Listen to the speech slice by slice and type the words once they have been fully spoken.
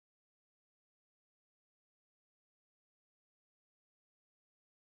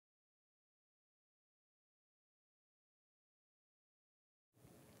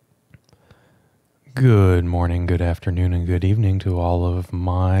Good morning, good afternoon, and good evening to all of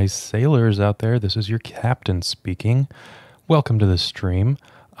my sailors out there. This is your captain speaking. Welcome to the stream.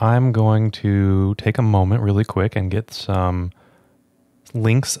 I'm going to take a moment really quick and get some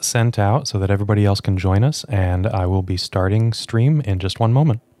links sent out so that everybody else can join us, and I will be starting stream in just one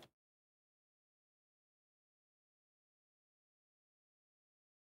moment.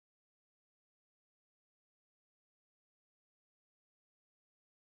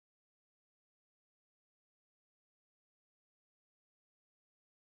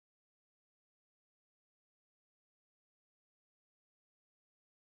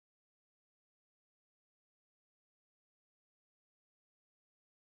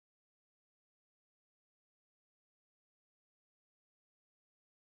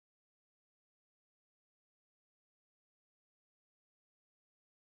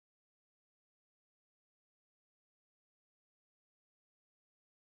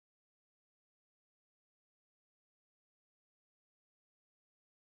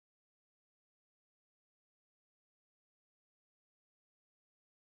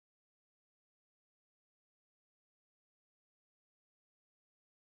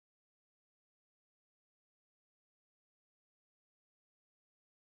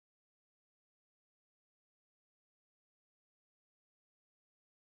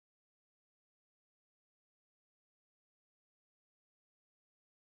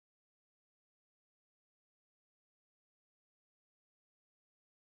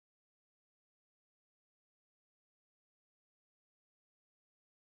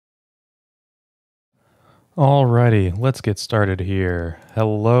 Alrighty, let's get started here.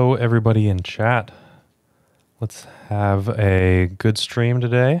 Hello, everybody in chat. Let's have a good stream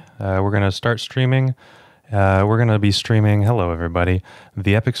today. We're going to start streaming. We're going to be streaming, hello everybody,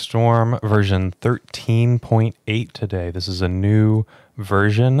 the Epic Storm version 13.8 today. This is a new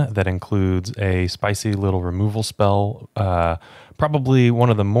version that includes a spicy little removal spell, probably one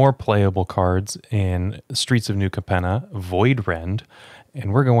of the more playable cards in Streets of New Capenna, Void Rend,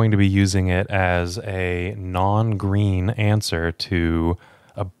 and we're going to be using it as a non-green answer to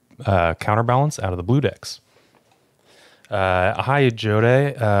a counterbalance out of the blue decks. Hi,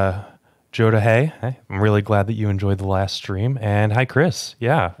 Jode. Joda, hey, I'm really glad that you enjoyed the last stream. And hi, Chris.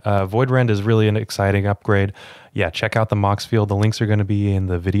 Yeah, Void Rend is really an exciting upgrade. Yeah, check out the Mox Field. The links are going to be in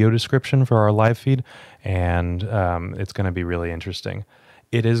the video description for our live feed, and it's going to be really interesting.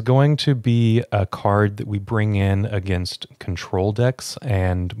 It is going to be a card that we bring in against control decks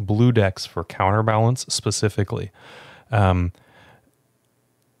and blue decks for counterbalance specifically.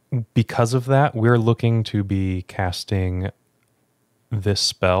 Because of that, we're looking to be casting this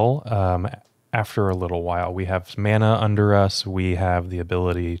spell after a little while. We have mana under us. We have the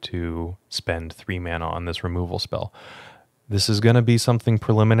ability to spend 3 mana on this removal spell. This is going to be something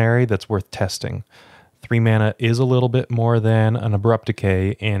preliminary that's worth testing. 3 mana is a little bit more than an Abrupt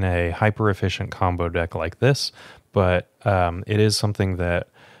Decay in a hyper-efficient combo deck like this, but it is something that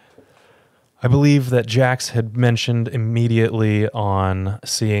I believe that Jax had mentioned immediately on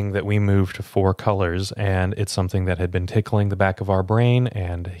seeing that we moved to 4 colors, and it's something that had been tickling the back of our brain,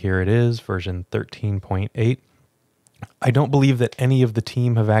 and here it is, version 13.8. I don't believe that any of the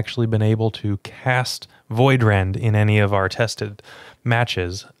team have actually been able to cast Void Rend in any of our tested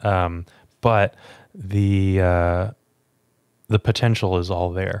matches, but the potential is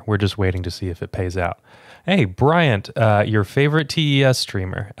all there. We're just waiting to see if it pays out. Hey, Bryant, your favorite TES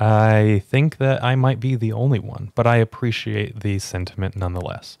streamer. I think that I might be the only one, but I appreciate the sentiment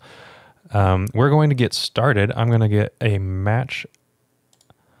nonetheless. We're going to get started. I'm going to get a match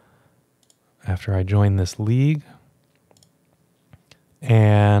after I join this league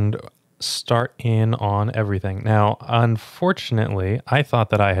and start in on everything. Now, unfortunately, I thought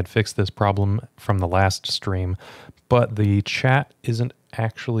that I had fixed this problem from the last stream, but the chat isn't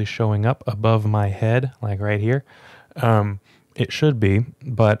actually showing up above my head, like right here. It should be,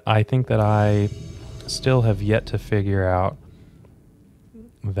 but I think that I still have yet to figure out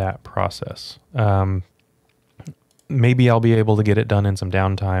that process. Maybe I'll be able to get it done in some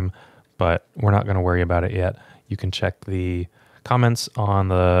downtime, but we're not going to worry about it yet. You can check the comments on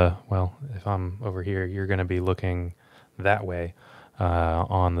the, well, if I'm over here, you're going to be looking that way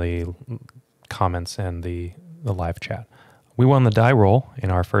on the comments and the live chat. We won the die roll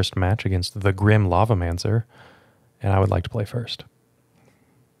in our first match against the Grim Lavamancer, and I would like to play first.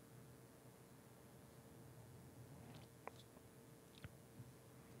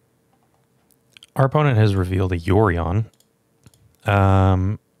 Our opponent has revealed a Yorion.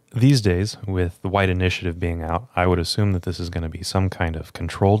 These days, with the white initiative being out, I would assume that this is going to be some kind of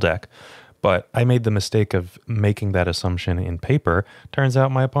control deck, But I made the mistake of making that assumption in paper. Turns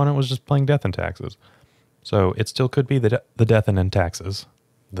out my opponent was just playing Death and Taxes. So it still could be the Death and Taxes.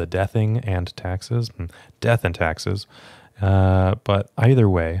 The Deathing and Taxes? Death and Taxes. But either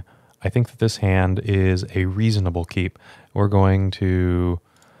way, I think that this hand is a reasonable keep. We're going to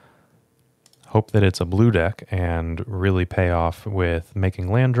hope that it's a blue deck and really pay off with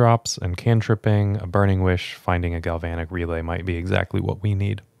making land drops and cantripping. A Burning Wish, finding a Galvanic Relay might be exactly what we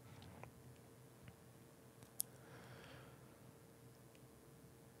need.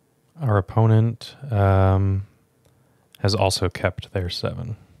 Our opponent has also kept their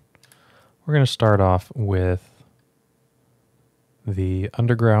 7. We're going to start off with the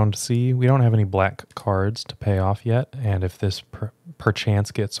Underground Sea. We don't have any black cards to pay off yet, and if this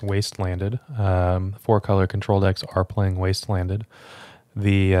perchance gets wastelanded, 4-color control decks are playing wastelanded,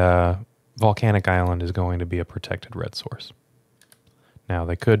 the Volcanic Island is going to be a protected red source. Now,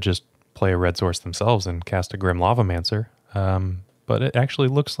 they could just play a red source themselves and cast a Grim Lavamancer, but it actually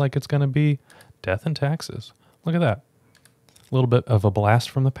looks like it's going to be Death and Taxes. Look at that. A little bit of a blast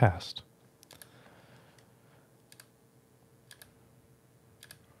from the past.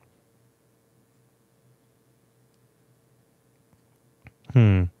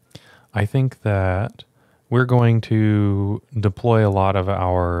 I think that we're going to deploy a lot of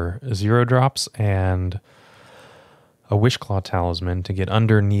our 0 drops and a Wishclaw Talisman to get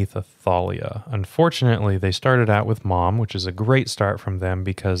underneath a Thalia. Unfortunately, they started out with Mom, which is a great start from them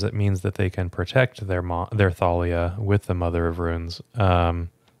because it means that they can protect their Thalia with the Mother of Runes, and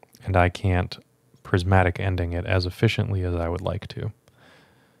I can't prismatic ending it as efficiently as I would like to.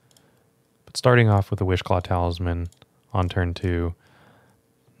 But starting off with a Wishclaw Talisman on turn 2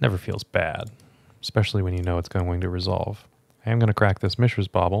 never feels bad, especially when you know it's going to resolve. I am going to crack this Mishra's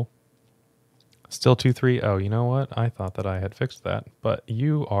Bauble. Still 2-3. Oh, you know what? I thought that I had fixed that, but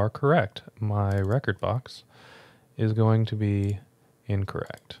you are correct. My record box is going to be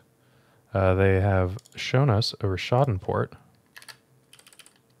incorrect. They have shown us a Rishadenport.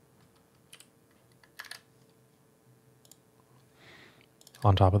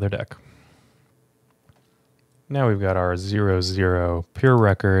 On top of their deck. Now we've got our 0-0 pure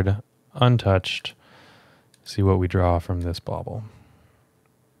record, untouched. See what we draw from this bauble.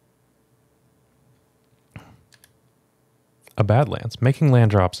 A Badlands. Making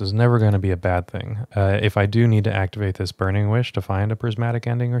land drops is never going to be a bad thing. If I do need to activate this Burning Wish to find a prismatic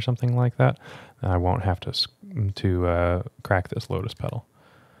ending or something like that, I won't have to crack this Lotus Petal.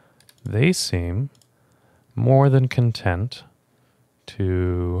 They seem more than content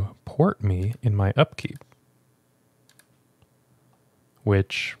to port me in my upkeep,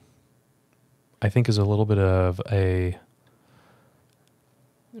 which I think is a little bit of a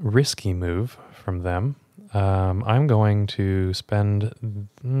risky move from them. I'm going to spend...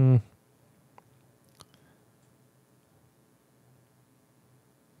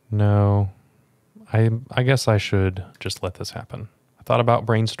 No, I guess I should just let this happen. I thought about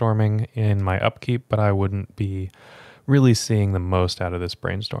brainstorming in my upkeep, but I wouldn't be really seeing the most out of this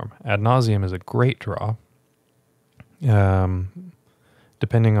brainstorm. Ad Nauseam is a great draw.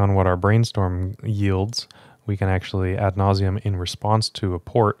 Depending on what our brainstorm yields, we can actually Ad Nauseam in response to a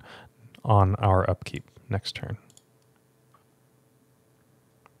port on our upkeep next turn.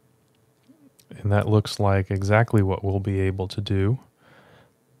 And that looks like exactly what we'll be able to do.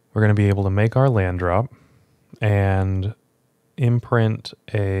 We're going to be able to make our land drop and imprint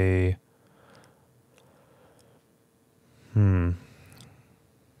a...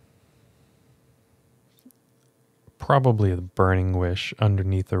 Probably the Burning Wish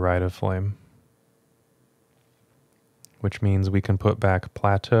underneath the Rite of Flame. Which means we can put back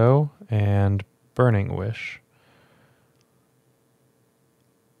Plateau and Burning Wish.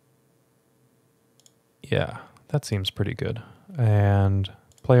 Yeah, that seems pretty good. And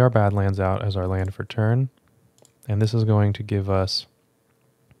play our Badlands out as our land for turn. And this is going to give us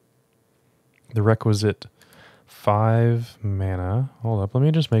the requisite 5 mana. Hold up, let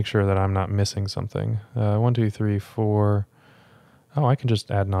me just make sure that I'm not missing something. 1, 2, 3, 4. Oh, I can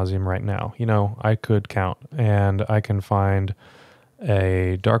just Ad Nauseam right now. You know, I could count, and I can find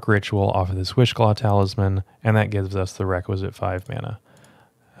a Dark Ritual off of this Wishclaw Talisman, and that gives us the requisite 5 mana.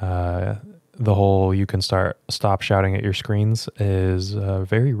 The whole you can stop shouting at your screens is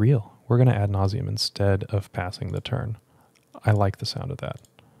very real. We're going to Ad Nauseam instead of passing the turn. I like the sound of that.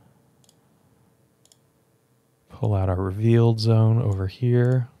 Pull out our Revealed Zone over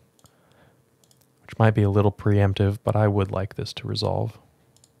here, which might be a little preemptive, but I would like this to resolve.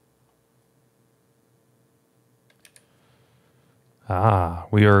 Ah,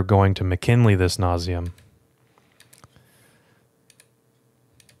 we are going to McKinley this Nauseam.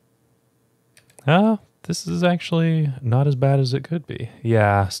 This is actually not as bad as it could be.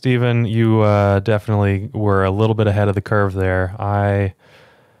 Yeah, Steven, you definitely were a little bit ahead of the curve there. I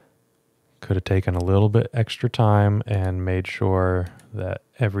could have taken a little bit extra time and made sure that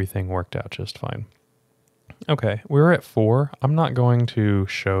everything worked out just fine. Okay, we're at 4. I'm not going to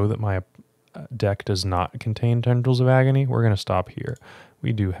show that my deck does not contain Tendrils of Agony. We're going to stop here.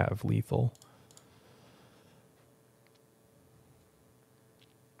 We do have lethal.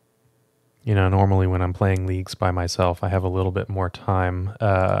 You know, normally when I'm playing leagues by myself, I have a little bit more time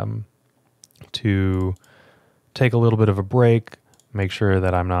to take a little bit of a break, make sure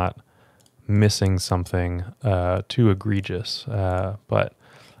that I'm not missing something too egregious. But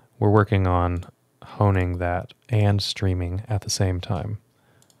we're working on honing that and streaming at the same time.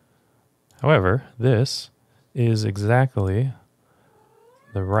 However, this is exactly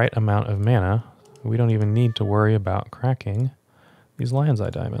the right amount of mana. We don't even need to worry about cracking these Lion's Eye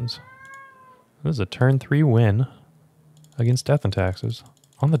Diamonds. This is a turn 3 win against Death and Taxes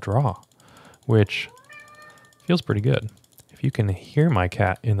on the draw, which feels pretty good. If you can hear my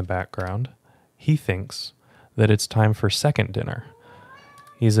cat in the background, he thinks that it's time for second dinner.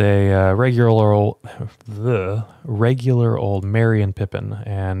 He's a regular old Merry and Pippin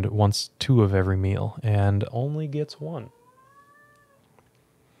and wants 2 of every meal and only gets 1.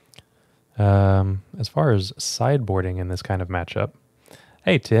 As far as sideboarding in this kind of matchup,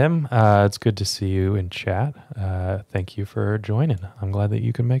 hey, Tim, it's good to see you in chat. Thank you for joining. I'm glad that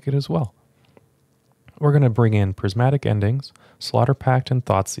you can make it as well. We're going to bring in Prismatic Endings, Slaughter Pact, and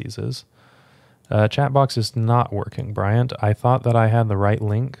Thoughtseizes. Chat box is not working, Bryant. I thought that I had the right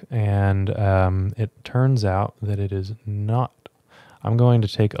link, and it turns out that it is not. I'm going to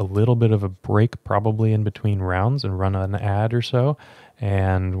take a little bit of a break, probably in between rounds, and run an ad or so,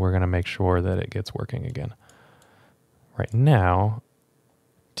 and we're going to make sure that it gets working again. Right now,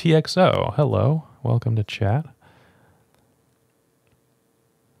 TXO, hello, welcome to chat.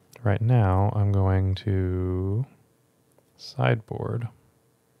 Right now, I'm going to sideboard.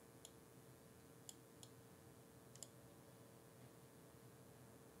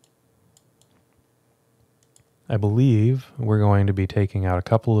 I believe we're going to be taking out a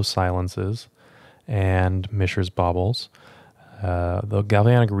couple of silences and Mishra's Baubles. The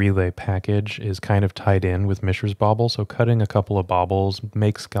Galvanic Relay package is kind of tied in with Mishra's Bauble, so cutting a couple of baubles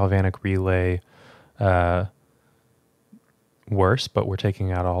makes Galvanic Relay worse, but we're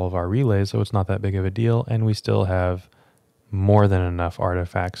taking out all of our relays, so it's not that big of a deal, and we still have more than enough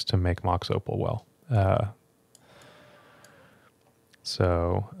artifacts to make Mox Opal well.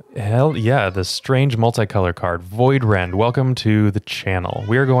 So, hell yeah, the strange multicolor card, Void Rend. Welcome to the channel.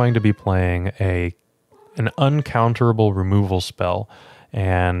 We're going to be playing an uncounterable removal spell,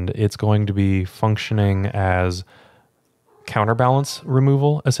 and it's going to be functioning as counterbalance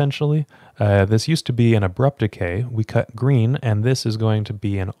removal, essentially. This used to be an Abrupt Decay. We cut green, and this is going to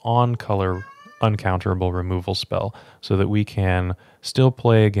be an on-color uncounterable removal spell, so that we can still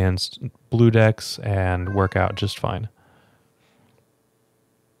play against blue decks and work out just fine.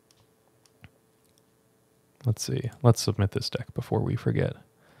 Let's see. Let's submit this deck before we forget.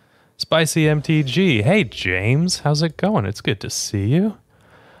 Spicy MTG. Hey, James. How's it going? It's good to see you.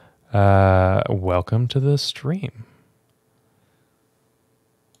 Welcome to the stream.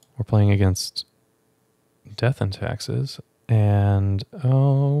 We're playing against Death and Taxes. And,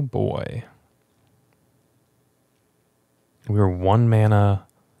 oh boy. We were 1 mana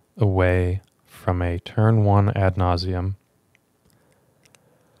away from a turn 1 Ad Nauseam.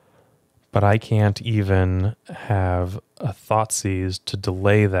 But I can't even have a Thoughtseize to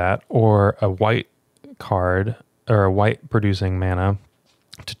delay that, or a white card, or a white producing mana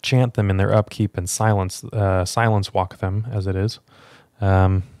to chant them in their upkeep and silence walk them as it is.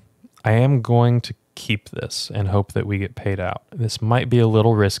 I am going to keep this and hope that we get paid out. This might be a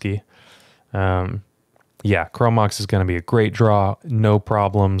little risky. Yeah, Chromox is going to be a great draw, no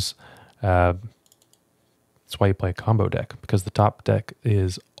problems. That's why you play a combo deck, because the top deck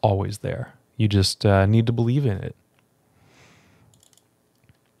is always there. You just need to believe in it.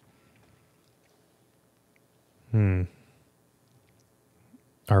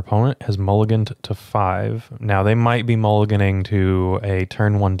 Our opponent has mulliganed to 5. Now, they might be mulliganing to a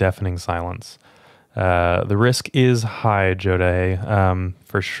turn 1 Deafening Silence. The risk is high, Jode,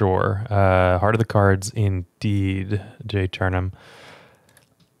 for sure. Heart of the cards, indeed, J. Turnham.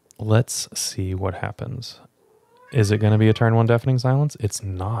 Let's see what happens. Is it going to be a turn 1 Deafening Silence? It's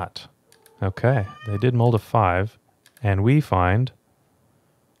not. Okay, they did mull to 5, and we find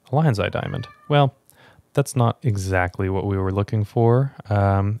a Lion's Eye Diamond. Well, that's not exactly what we were looking for.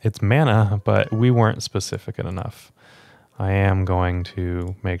 It's mana, but we weren't specific enough. I am going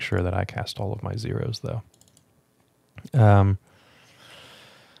to make sure that I cast all of my zeros, though.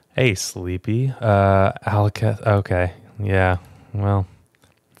 Hey, Sleepy. Alaketh. Okay. Yeah. Well,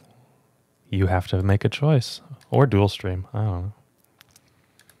 you have to make a choice. Or dual stream. I don't know.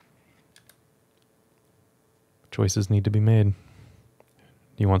 Choices need to be made. Do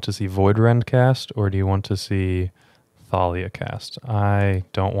you want to see Void Rend cast, or do you want to see Thalia cast? I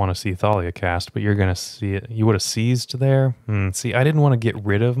don't want to see Thalia cast, but you're going to see it. You would have seized there. See, I didn't want to get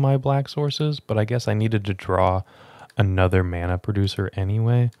rid of my black sources, but I guess I needed to draw another mana producer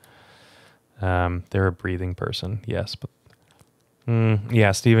anyway. They're a breathing person, yes. But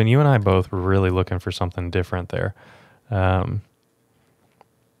yeah, Steven, you and I both were really looking for something different there.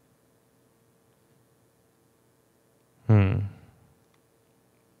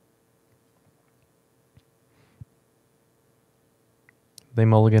 They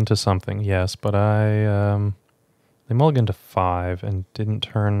mulligan to something, yes, but they mulligan to 5 and didn't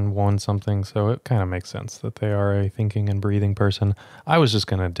turn 1 something, so it kind of makes sense that they are a thinking and breathing person. I was just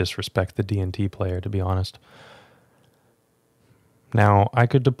going to disrespect the D&T player, to be honest. Now, I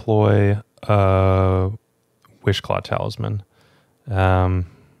could deploy a Wishclaw Talisman by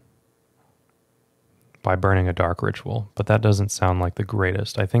burning a Dark Ritual, but that doesn't sound like the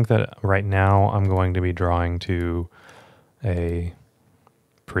greatest. I think that right now I'm going to be drawing to a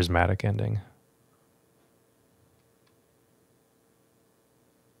Prismatic Ending.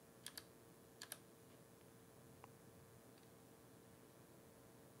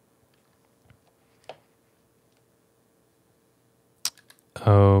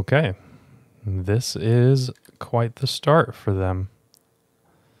 Okay, this is quite the start for them.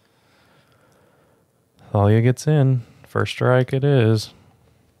 Thalia gets in. First strike it is.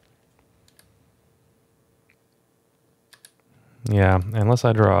 Yeah, unless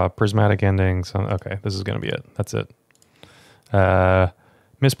I draw a Prismatic Ending. So, okay, this is going to be it. That's it.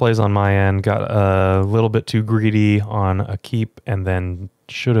 Misplays on my end. Got a little bit too greedy on a keep and then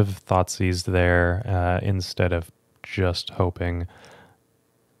should have Thoughtseized there instead of just hoping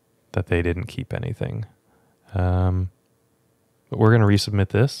that they didn't keep anything. But we're going to resubmit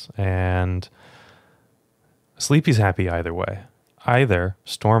this, and Sleepy's happy either way. Either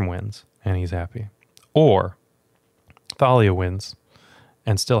Storm wins and he's happy, or Thalia wins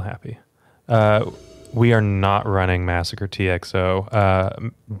and still happy. We are not running Massacre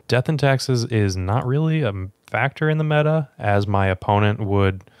TXO. Death and Taxes is not really a factor in the meta, as my opponent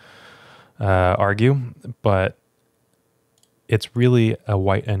would argue, but it's really a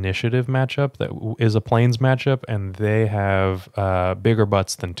white initiative matchup that is a Plains matchup, and they have bigger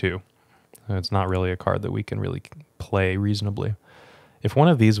butts than 2. It's not really a card that we can really play reasonably. If one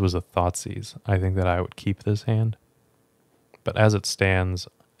of these was a Thoughtseize, I think that I would keep this hand. But as it stands,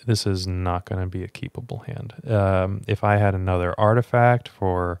 this is not going to be a keepable hand. If I had another artifact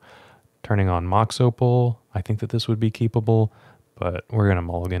for turning on Mox Opal, I think that this would be keepable, but we're going to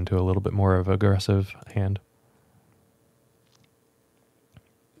mulligan to a little bit more of an aggressive hand.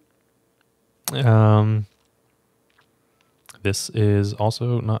 This is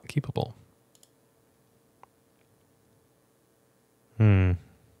also not keepable.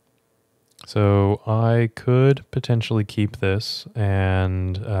 So I could potentially keep this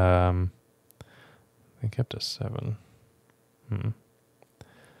and I kept a 7.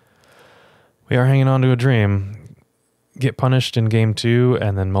 We are hanging on to a dream. Get punished in game 2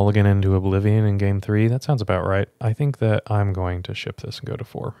 and then mulligan into Oblivion in game 3. That sounds about right. I think that I'm going to ship this and go to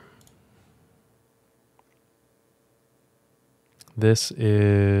 4. This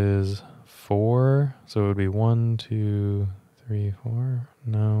is 4, so it would be 1, 2, 3, 4.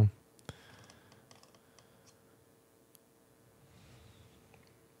 No.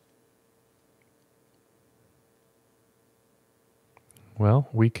 Well,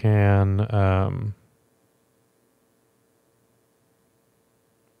 we can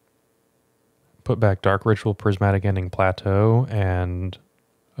put back Dark Ritual, Prismatic Ending, Plateau, and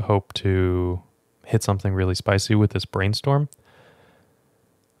hope to hit something really spicy with this Brainstorm.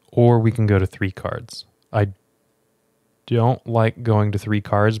 Or we can go to 3 cards. I don't like going to 3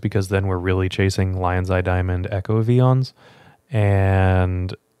 cards because then we're really chasing Lion's Eye Diamond Echo of Eons.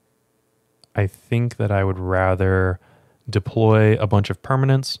 And I think that I would rather deploy a bunch of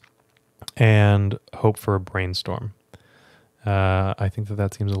permanents and hope for a Brainstorm. I think that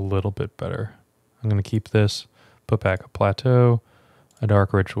that seems a little bit better. I'm going to keep this, put back a Plateau, a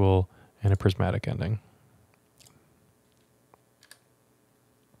Dark Ritual, and a Prismatic Ending.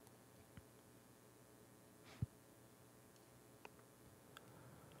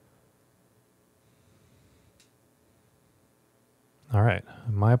 All right.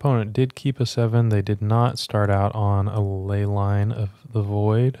 My opponent did keep a 7. They did not start out on a ley line of the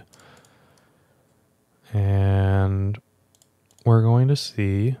void. And we're going to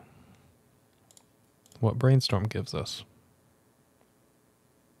see what Brainstorm gives us.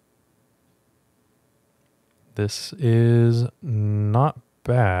 This is not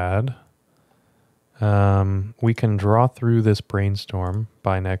bad. We can draw through this Brainstorm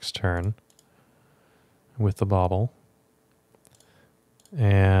by next turn with the bauble.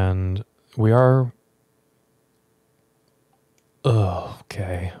 And we are... Oh,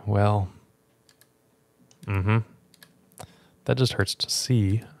 okay, well... That just hurts to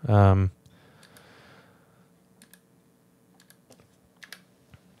see.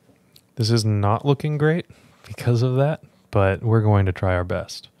 This is not looking great because of that, but we're going to try our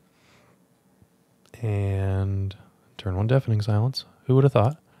best. And turn 1 Deafening Silence. Who would have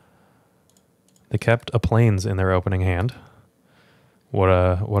thought? They kept a Plains in their opening hand. What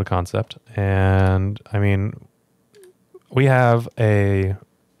a concept. And I mean, we have a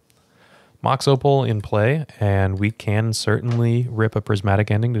Mox Opal in play, and we can certainly rip a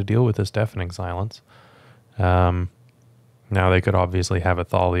Prismatic Ending to deal with this Deafening Silence. Now they could obviously have a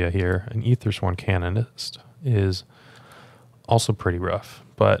Thalia here. An Aethersworn Canonist is also pretty rough,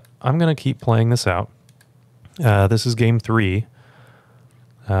 but I'm going to keep playing this out. This is game 3.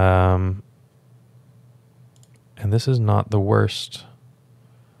 And this is not the worst.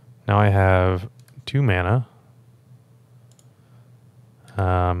 Now I have 2 mana.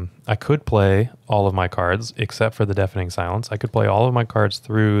 I could play all of my cards except for the Deafening Silence. I could play all of my cards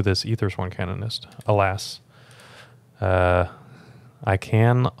through this Aethersworn Canonist. Alas. I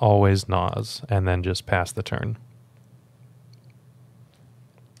can always Nause and then just pass the turn.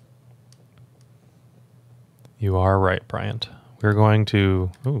 You are right, Bryant. We're going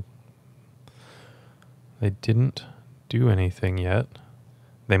to... Ooh. They didn't do anything yet.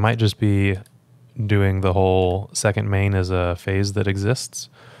 They might just be doing the whole second main as a phase that exists.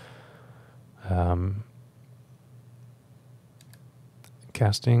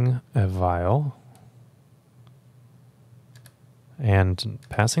 Casting a Vial. And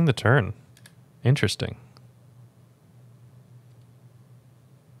passing the turn. Interesting.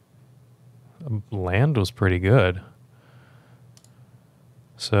 Land was pretty good.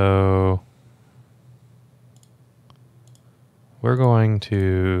 So we're going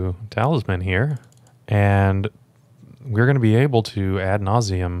to Talisman here, and we're going to be able to Ad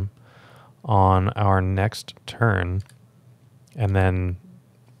Nauseam on our next turn, and then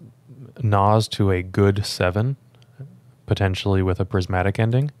Nause to a good 7, potentially with a Prismatic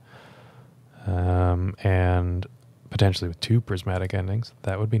Ending, and potentially with 2 Prismatic Endings.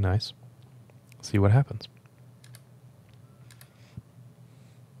 That would be nice. See what happens.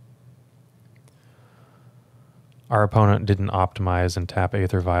 Our opponent didn't optimize and tap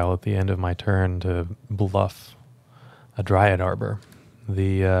Aether Vial at the end of my turn to bluff a Dryad Arbor.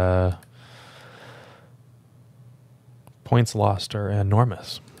 The points lost are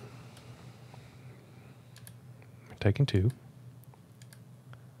enormous. We're taking 2.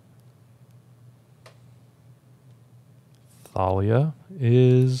 Thalia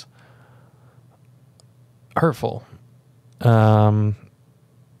is hurtful.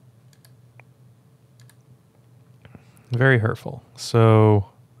 Very hurtful. So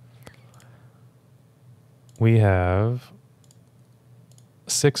we have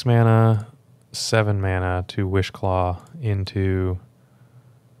 6 mana, 7 mana to Wishclaw into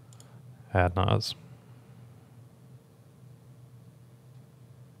Ad Nauseam.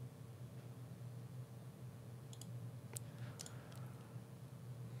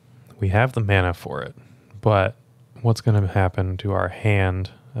 We have the mana for it, but what's going to happen to our hand?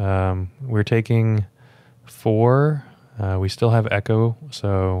 We're taking 4. We still have Echo,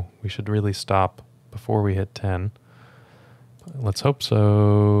 so we should really stop before we hit 10. Let's hope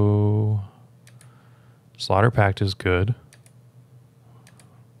so. Slaughter Pact is good.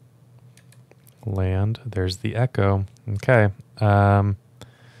 Land. There's the Echo. Okay.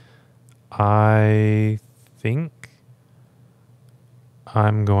 I think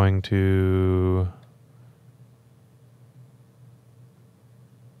I'm going to...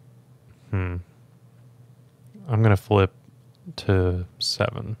 I'm going to flip to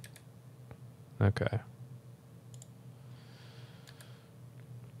 7. Okay.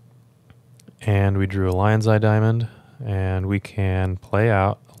 And we drew a Lion's Eye Diamond, and we can play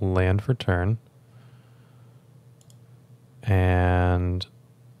out land for turn. And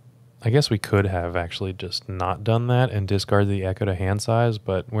I guess we could have actually just not done that and discard the Echo to hand size,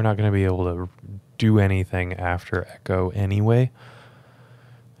 but we're not going to be able to do anything after Echo anyway.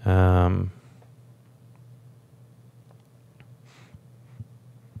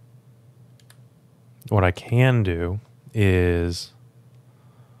 What I can do is,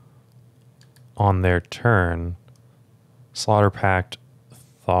 on their turn, Slaughter Pact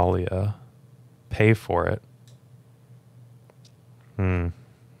Thalia, pay for it.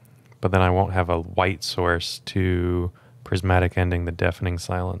 But then I won't have a white source to Prismatic Ending the Deafening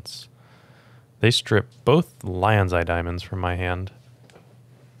Silence. They strip both Lion's Eye Diamonds from my hand.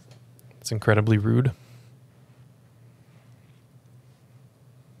 It's incredibly rude.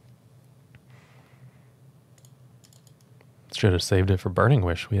 Should have saved it for Burning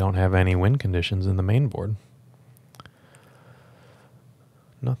Wish. We don't have any win conditions in the main board.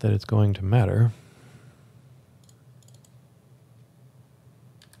 Not that it's going to matter.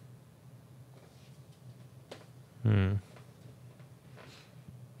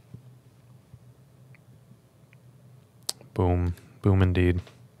 Boom. Boom indeed.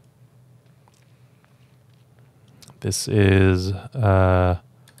 This is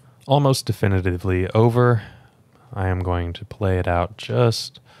almost definitively over. I am going to play it out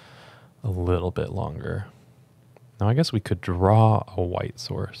just a little bit longer. Now I guess we could draw a white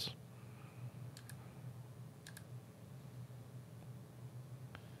source.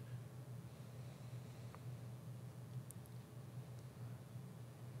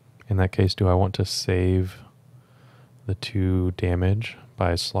 In that case, do I want to save the 2 damage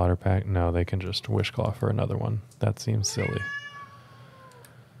by Slaughter Pact? No, they can just Wishclaw for another one. That seems silly.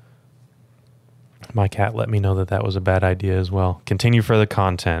 My cat let me know that that was a bad idea as well. Continue for the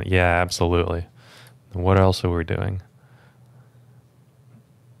content. Yeah, absolutely. What else are we doing?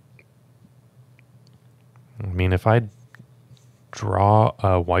 I mean, if I draw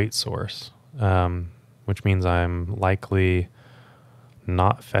a white source, which means I'm likely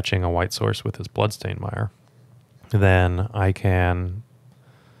not fetching a white source with his Bloodstained Mire, then I can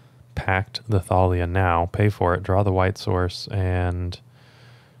pact the Thalia now, pay for it, draw the white source, and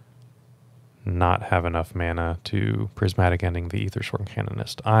not have enough mana to Prismatic Ending the Aethersworn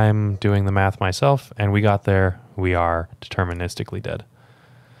Canonist. I'm doing the math myself, and we got there. We are deterministically dead.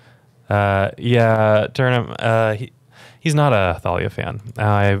 Yeah, Turnham, he's not a Thalia fan.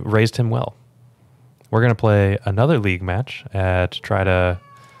 I raised him well. We're going to play another league match to try to...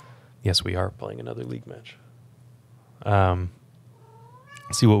 Yes, we are playing another league match.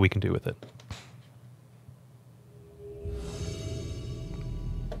 See what we can do with it.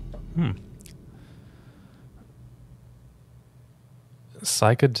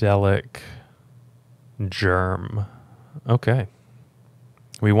 Psychedelic Germ. Okay.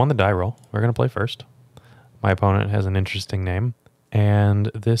 We won the die roll. We're going to play first. My opponent has an interesting name.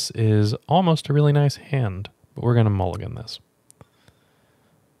 And this is almost a really nice hand. But we're going to mulligan this.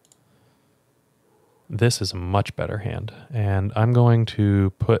 This is a much better hand. And I'm going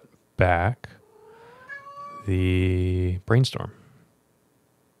to put back the Brainstorm.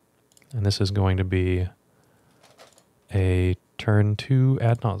 And this is going to be a turn 2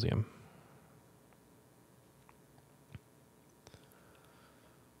 Ad Nauseam.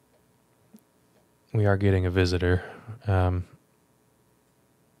 We are getting a visitor.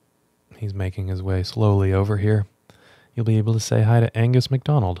 He's making his way slowly over here. You'll be able to say hi to Angus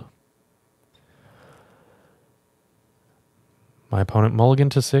MacDonald. My opponent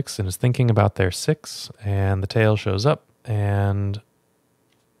mulliganed to 6 and is thinking about their 6, and the tail shows up and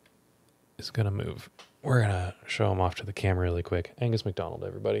is going to move. We're going to show him off to the camera really quick. Angus MacDonald,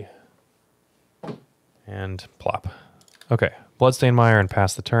 everybody. And plop. Okay, Bloodstained Mire and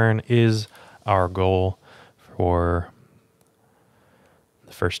pass the turn is our goal for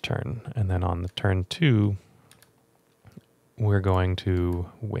the first turn. And then on the turn 2, we're going to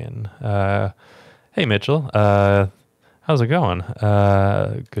win. Hey, Mitchell. How's it going?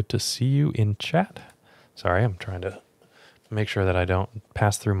 Good to see you in chat. Sorry, I'm trying to make sure that I don't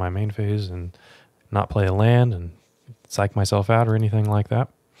pass through my main phase and not play a land and psych myself out or anything like that.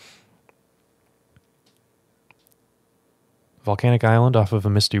 Volcanic Island off of a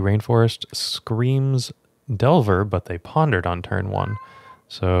Misty Rainforest screams Delver, but they pondered on turn 1.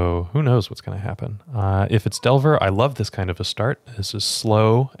 So who knows what's going to happen. If it's Delver, I love this kind of a start. This is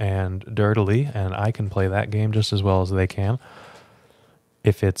slow and dirtily, and I can play that game just as well as they can.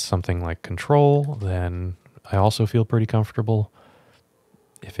 If it's something like Control, then I also feel pretty comfortable.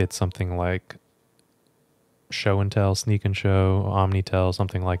 If it's something like Show and Tell, Sneak and Show, Omnitel,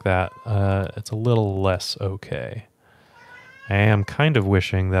 something like that, it's a little less okay. I am kind of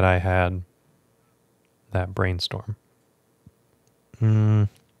wishing that I had that Brainstorm. I'm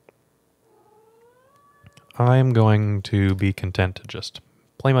going to be content to just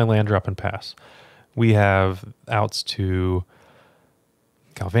play my land drop and pass. We have outs to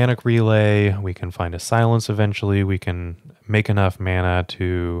Galvanic Relay. We can find a Silence eventually. We can make enough mana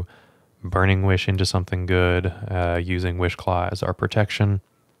to Burning Wish into something good, using Wish Claw as our protection.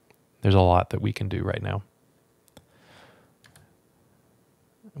 There's a lot that we can do right now.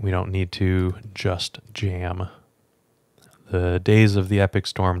 We don't need to just jam. The days of the Epic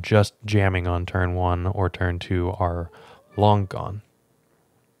Storm just jamming on turn 1 or turn 2 are long gone.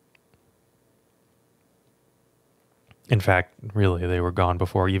 In fact, really, they were gone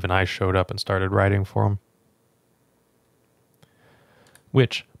before even I showed up and started writing for them.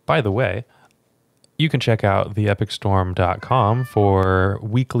 Which, by the way, you can check out theepicstorm.com for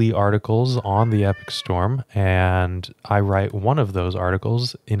weekly articles on the Epic Storm, and I write one of those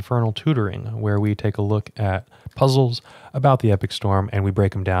articles, Infernal Tutoring, where we take a look at puzzles about the Epic Storm and we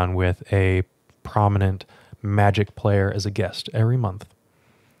break them down with a prominent Magic player as a guest every month.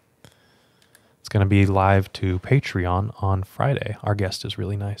 It's going to be live to Patreon on Friday. Our guest is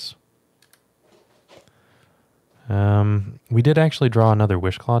really nice. We did actually draw another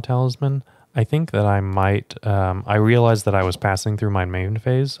Wishclaw Talisman. I think that I might, I realized that I was passing through my main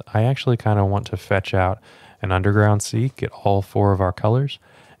phase. I actually kind of want to fetch out an Underground Sea, get all 4 of our colors,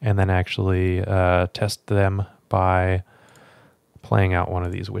 and then actually test them by playing out one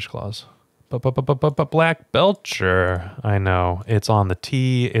of these Wishclaws. But Black Belcher, I know. It's on the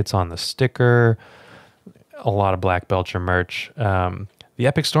tee, it's on the sticker, a lot of Black Belcher merch. The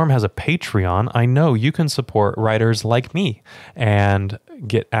Epic Storm has a Patreon. I know you can support writers like me and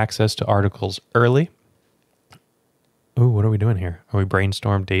get access to articles early. Ooh, what are we doing here? Are we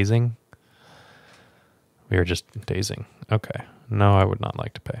brainstorm dazing? We are just dazing. Okay. No, I would not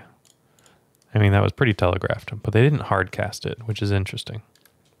like to pay. I mean, that was pretty telegraphed, but they didn't hardcast it, which is interesting.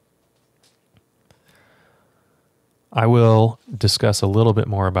 I will discuss a little bit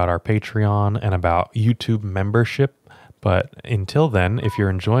more about our Patreon and about YouTube membership. But until then, if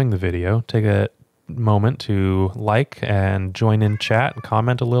you're enjoying the video, take a moment to like and join in chat and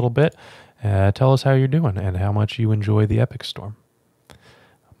comment a little bit. Tell us how you're doing and how much you enjoy the Epic Storm.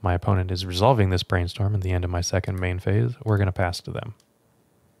 My opponent is resolving this brainstorm at the end of my second main phase. We're going to pass to them.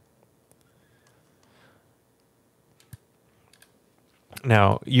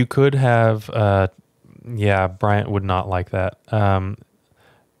 Now, you could have... yeah, Bryant would not like that.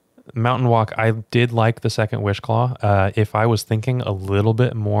 Mountain Walk, I did like the second Wishclaw. If I was thinking a little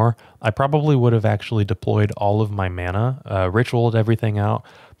bit more, I probably would have actually deployed all of my mana, ritualed everything out,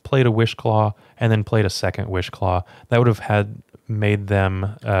 played a Wishclaw, and then played a second Wishclaw. That would have made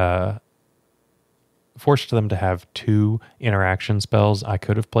them, forced them to have 2 interaction spells. I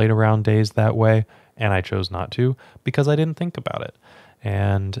could have played around days that way, and I chose not to because I didn't think about it.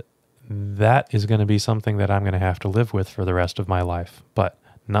 And that is going to be something that I'm going to have to live with for the rest of my life. But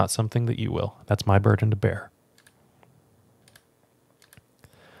not something that you will. That's my burden to bear.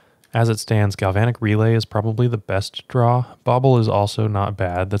 As it stands, Galvanic Relay is probably the best draw. Bauble is also not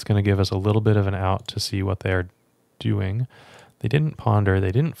bad. That's going to give us a little bit of an out to see what they're doing. They didn't ponder.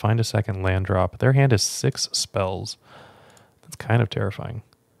 They didn't find a second land drop. Their hand is 6 spells. That's kind of terrifying.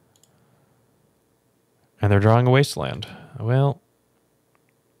 And they're drawing a Wasteland. Well,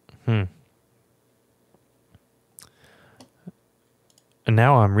 And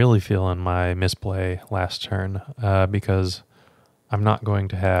now I'm really feeling my misplay last turn because I'm not going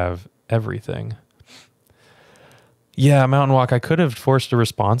to have everything. Yeah, Mountain Walk, I could have forced a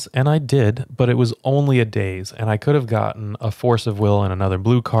response, and I did, but it was only a daze, and I could have gotten a Force of Will and another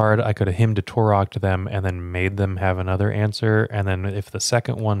blue card. I could have hymned to Torok to them and then made them have another answer, and then if the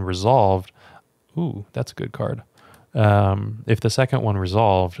second one resolved... Ooh, that's a good card. If the second one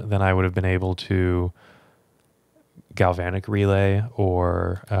resolved, then I would have been able to Galvanic Relay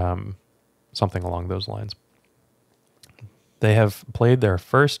or something along those lines. They have played their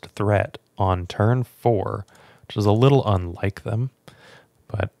first threat on turn 4, which is a little unlike them,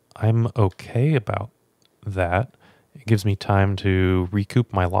 but I'm okay about that. It gives me time to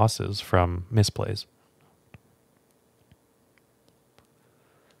recoup my losses from misplays.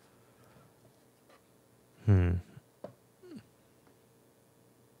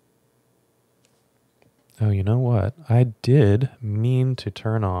 Oh, you know what? I did mean to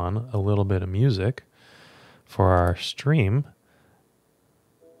turn on a little bit of music for our stream.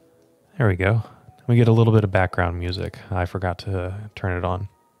 There we go. We get a little bit of background music. I forgot to turn it on.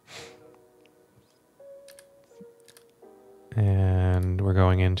 And we're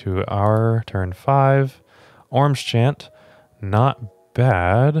going into our turn 5. Orim's Chant, not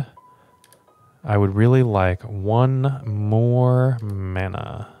bad. I would really like 1 more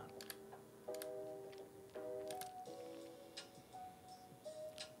mana.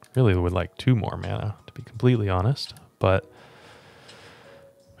 Really would like 2 more mana, to be completely honest, but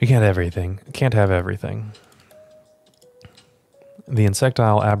we can't have everything. Can't have everything. The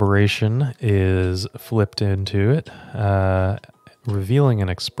Insectile Aberration is flipped into it, revealing an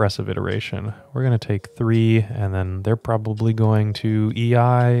expressive iteration. We're going to take 3, and then they're probably going to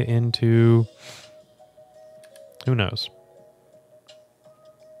EI into... who knows?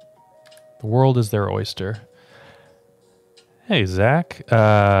 The world is their oyster. Hey, Zach.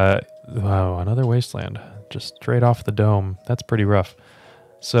 Wow, another wasteland. Just straight off the dome. That's pretty rough.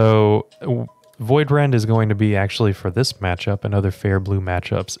 So, Void Rend is going to be actually for this matchup and other fair blue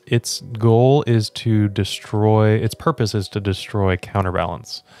matchups. Its goal is to destroy... its purpose is to destroy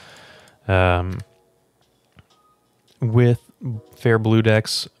Counterbalance. With fair blue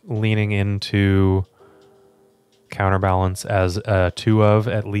decks leaning into Counterbalance as a 2 of,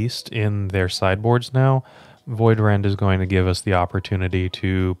 at least, in their sideboards now, Void Rend is going to give us the opportunity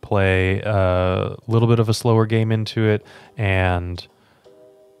to play a little bit of a slower game into it and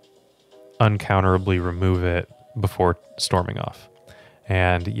uncounterably remove it before storming off.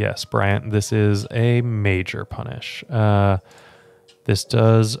 And yes, Bryant, this is a major punish. This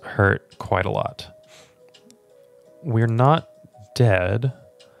does hurt quite a lot. We're not dead.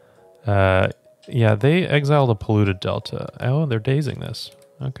 Yeah, they exiled a polluted delta. Oh, they're dazing this.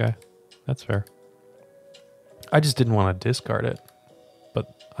 Okay, that's fair. I just didn't want to discard it, but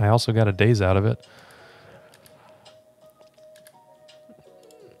I also got a daze out of it.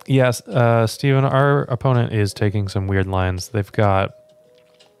 Yes, Steven, our opponent is taking some weird lines. They've got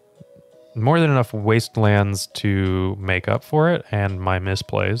more than enough wastelands to make up for it and my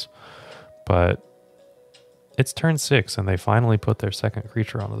misplays, but it's turn 6 and they finally put their second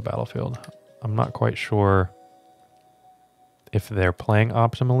creature onto the battlefield. I'm not quite sure if they're playing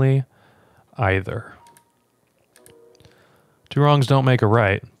optimally either. 2 wrongs don't make a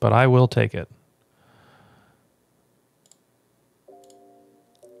right, but I will take it.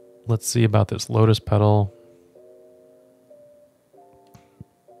 Let's see about this Lotus Petal.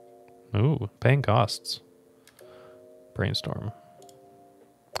 Ooh, paying costs. Brainstorm.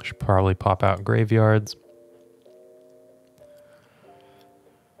 Should probably pop out graveyards.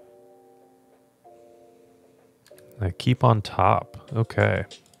 I keep on top. Okay.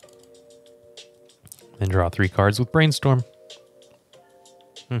 Then draw 3 cards with Brainstorm.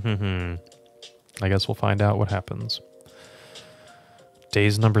 I guess we'll find out what happens.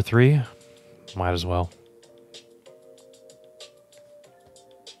 Daze number 3? Might as well.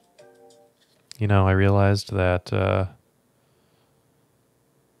 You know, I realized that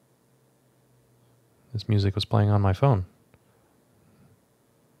this music was playing on my phone.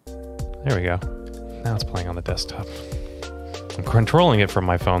 There we go. Now it's playing on the desktop. I'm controlling it from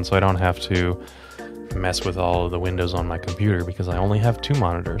my phone so I don't have to mess with all of the windows on my computer because I only have 2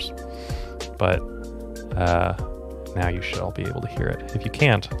 monitors. But now you should all be able to hear it. If you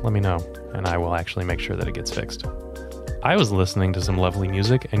can't, let me know, and I will actually make sure that it gets fixed. I was listening to some lovely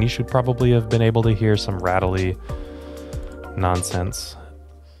music, and you should probably have been able to hear some rattly nonsense.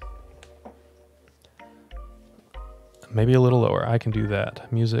 Maybe a little lower. I can do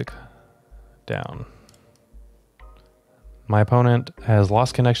that. Music down. My opponent has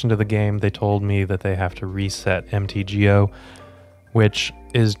lost connection to the game. They told me that they have to reset MTGO, which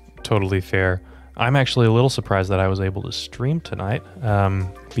is totally fair. I'm actually a little surprised that I was able to stream tonight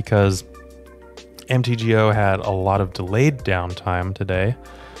because MTGO had a lot of delayed downtime today,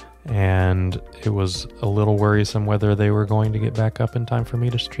 and it was a little worrisome whether they were going to get back up in time for me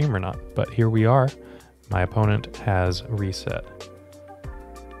to stream or not. But here we are. My opponent has reset.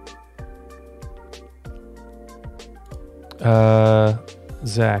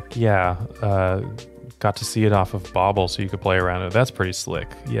 Zach, yeah, got to see it off of Bauble so you could play around it. That's pretty slick.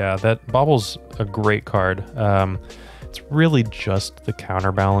 Yeah, that Bauble's a great card. It's really just the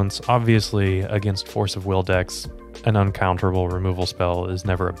counterbalance. Obviously, against Force of Will decks, an uncounterable removal spell is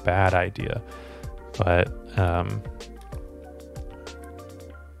never a bad idea. But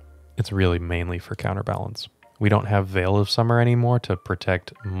it's really mainly for counterbalance. We don't have Veil of Summer anymore to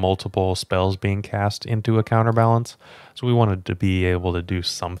protect multiple spells being cast into a counterbalance. So we wanted to be able to do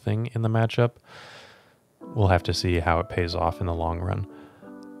something in the matchup. We'll have to see how it pays off in the long run.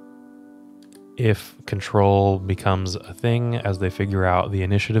 If control becomes a thing as they figure out the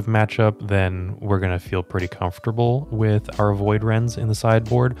initiative matchup, then we're going to feel pretty comfortable with our Void Rends in the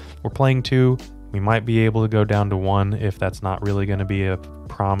sideboard. We're playing 2. We might be able to go down to 1 if that's not really going to be a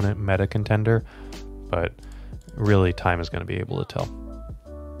prominent meta contender. But really, time is going to be able to tell.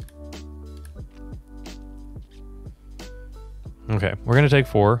 Okay, we're going to take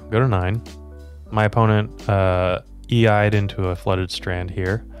 4, go to 9. My opponent EI'd into a Flooded Strand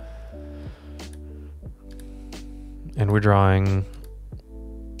here. And we're drawing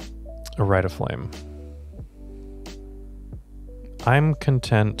a Rite of Flame. I'm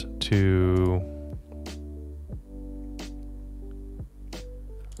content to...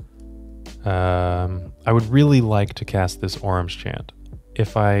 I would really like to cast this Orim's Chant.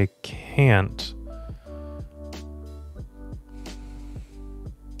 If I can't...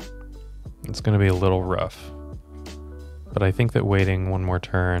 it's going to be a little rough. But I think that waiting one more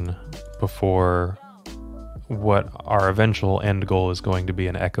turn before what our eventual end goal is going to be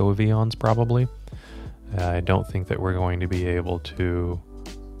an Echo of Eons, probably. I don't think that we're going to be able to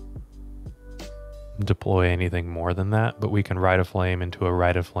deploy anything more than that, but we can Rite of Flame into a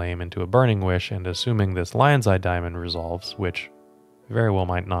Rite of Flame into a Burning Wish, and assuming this Lion's Eye Diamond resolves, which very well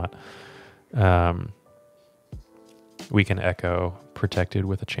might not, we can Echo protected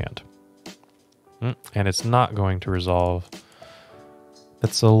with a Chant. And it's not going to resolve.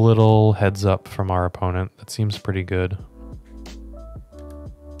 That's a little heads up from our opponent. That seems pretty good.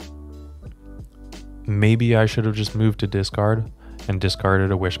 Maybe I should have just moved to discard and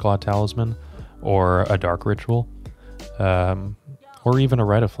discarded a Wishclaw Talisman or a Dark Ritual, or even a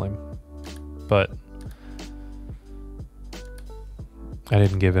Rite of Flame. But I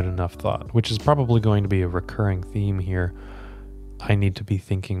didn't give it enough thought, which is probably going to be a recurring theme here. I need to be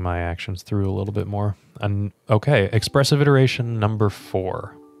thinking my actions through a little bit more. And okay, Expressive Iteration number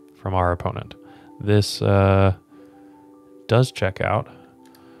 4 from our opponent. This does check out.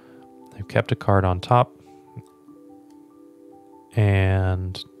 They've kept a card on top,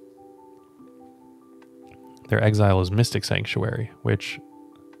 and their exile is Mystic Sanctuary, which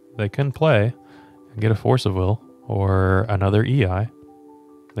they can play and get a Force of Will or another EI.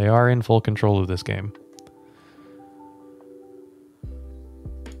 They are in full control of this game.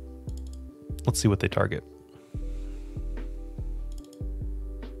 Let's see what they target.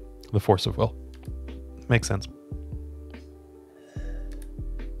 The Force of Will. Makes sense.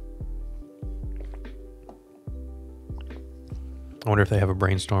 I wonder if they have a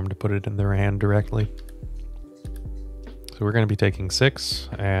Brainstorm to put it in their hand directly. So we're going to be taking 6,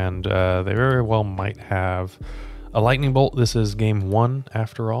 and they very well might have a Lightning Bolt. This is game 1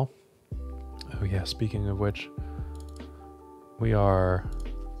 after all. Oh yeah, speaking of which, we are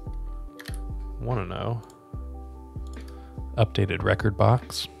 1-0. Updated record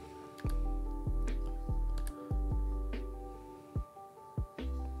box.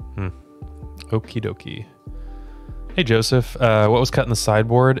 Okie dokie. Hey Joseph, what was cut in the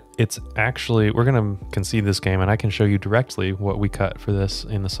sideboard? It's actually, we're going to concede this game, and I can show you directly what we cut for this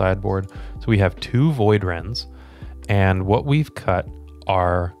in the sideboard. So we have 2 Void Rends, and what we've cut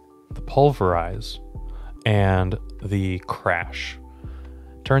are the Pulverize and the Crash.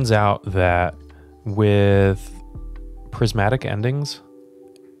 Turns out that with prismatic endings,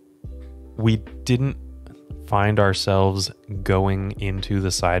 we didn't find ourselves going into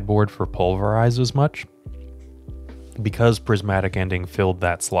the sideboard for Pulverize as much because prismatic ending filled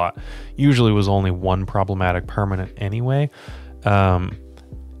that slot. Usually was only one problematic permanent anyway, and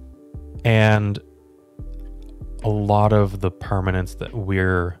a lot of the permanents that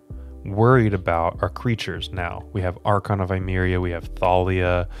we're worried about are creatures now. We have Archon of Emeria, we have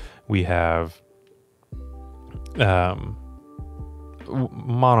Thalia, we have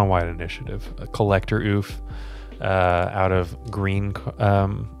mono white initiative, a Collector Oof out of green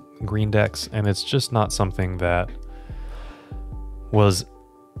decks, and it's just not something that was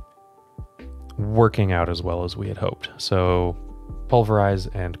working out as well as we had hoped. So Pulverize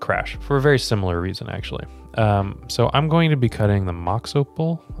and Crash for a very similar reason, actually. So I'm going to be cutting the Mox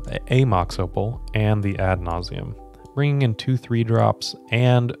Opal, a Mox Opal, and the Ad Nauseam, bringing in 2 3-drops,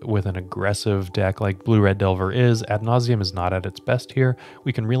 and with an aggressive deck like Blue-Red Delver is, Ad Nauseam is not at its best here.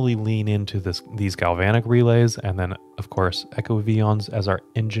 We can really lean into these Galvanic Relays, and then, of course, Echo of Eons as our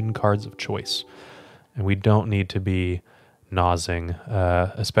engine cards of choice. And we don't need to be nosing,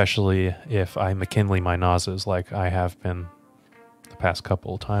 especially if I McKinley my noses like I have been the past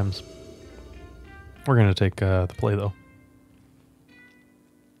couple of times. We're going to take the play, though.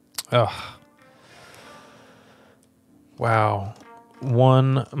 Ugh. Wow.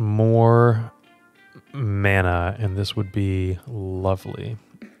 1 more mana, and this would be lovely.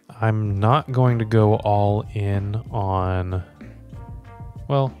 I'm not going to go all in on...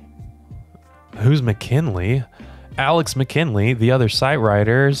 Well, who's McKinley? Alex McKinley, the other site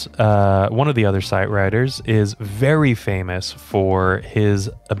writers, one of the other site writers, is very famous for his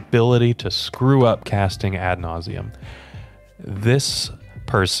ability to screw up casting Ad Nauseam. This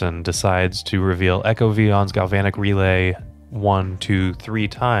person decides to reveal Echo of Eons Galvanic Relay 1, 2, 3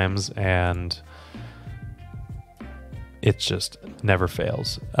 times, and it just never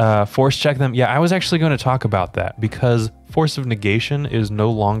fails. Force check them. Yeah, I was actually going to talk about that because Force of Negation is no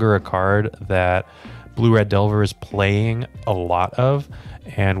longer a card that Blue Red Delver is playing a lot of,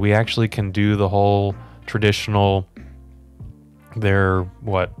 and we actually can do the whole traditional, they're,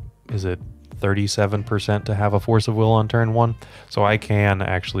 what is it, 37% to have a Force of Will on turn 1, so I can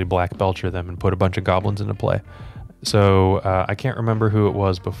actually Black Belcher them and put a bunch of goblins into play. So I can't remember who it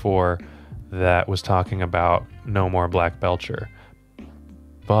was before that was talking about no more Black Belcher,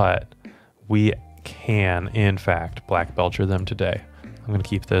 but we can in fact Black Belcher them today. I'm going to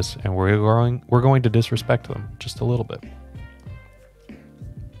keep this, and we're going to disrespect them just a little bit.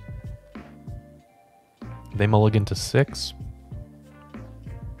 They mulligan to 6.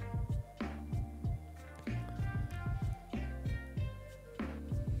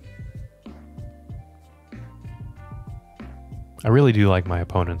 I really do like my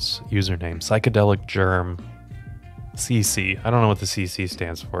opponent's username, Psychedelic Germ CC. I don't know what the CC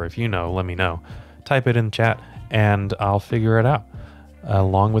stands for. If you know, let me know. Type it in chat, and I'll figure it out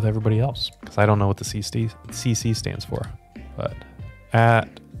along with everybody else, because I don't know what the CC stands for. But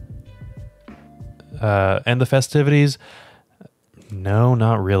and the festivities, no,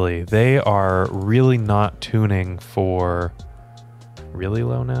 not really. They are really not tuning for really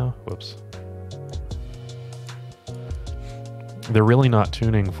low now. Whoops. They're really not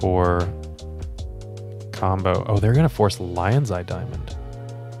tuning for combo. Oh, they're going to force Lion's Eye Diamond.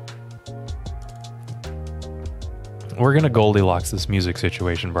 We're going to Goldilocks this music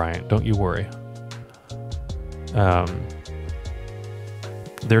situation, Bryant. Don't you worry.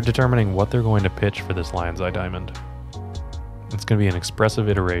 They're determining what they're going to pitch for this Lion's Eye Diamond. It's going to be an expressive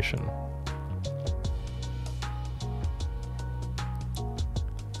iteration.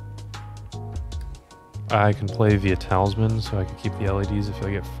 I can play via Talisman, so I can keep the LEDs if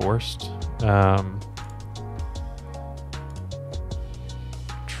I get forced.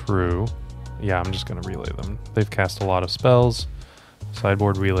 True. Yeah, I'm just going to relay them. They've cast a lot of spells.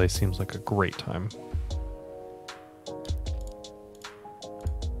 Sideboard relay seems like a great time.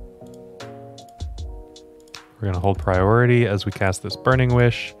 We're going to hold priority as we cast this Burning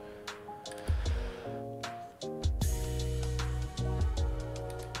Wish.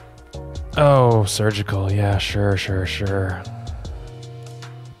 Oh, surgical. Yeah, sure.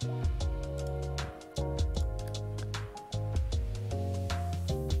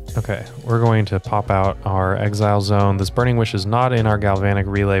 Okay, we're going to pop out our Exile Zone. This Burning Wish is not in our Galvanic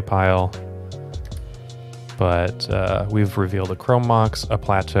Relay pile, but we've revealed a Chrome Mox, a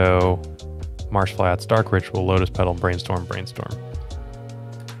Plateau, Marsh Flats, Dark Ritual, Lotus Petal, Brainstorm.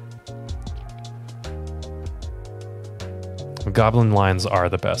 Goblin lines are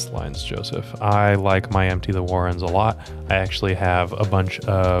the best lines, Joseph. I like my Empty the Warrens a lot. I actually have a bunch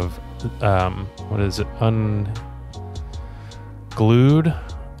of, unglued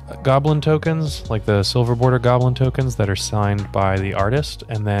goblin tokens, like the silver border goblin tokens that are signed by the artist,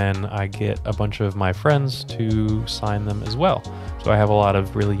 and then I get a bunch of my friends to sign them as well. So I have a lot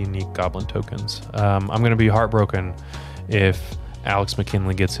of really unique goblin tokens. I'm going to be heartbroken if Alex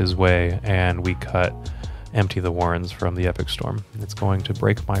McKinley gets his way and we cut Empty the Warrens from the Epic Storm. It's going to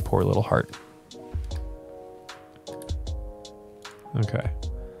break my poor little heart. Okay,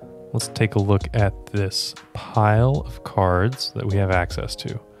 let's take a look at this pile of cards that we have access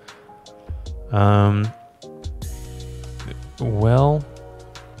to.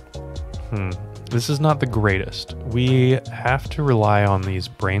 This is not the greatest. We have to rely on these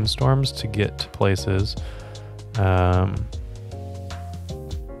brainstorms to get to places. And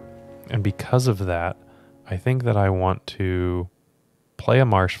because of that, I think that I want to play a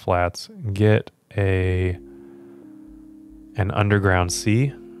Marsh Flats, get an Underground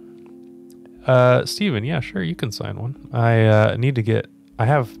Sea. Steven, yeah, sure, you can sign one. I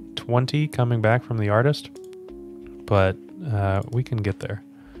have 20 coming back from the artist, but we can get there.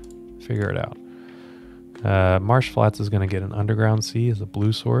 Figure it out. Marsh Flats is going to get an Underground Sea as a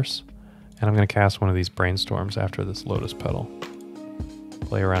blue source, and I'm going to cast one of these Brainstorms after this Lotus Petal.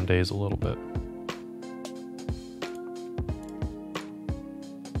 Play around days a little bit.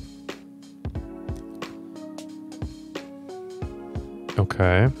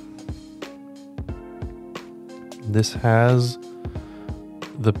 Okay. This has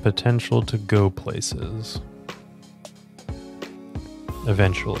the potential to go places.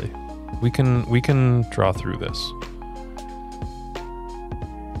 Eventually. We can draw through this.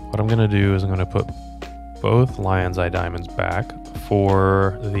 What I'm gonna do is I'm gonna put both Lion's Eye Diamonds back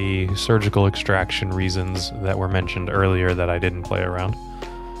for the surgical extraction reasons that were mentioned earlier that I didn't play around.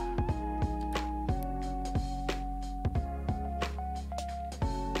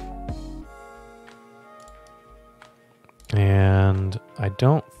 And I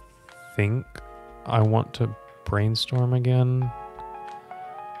don't think I want to brainstorm again.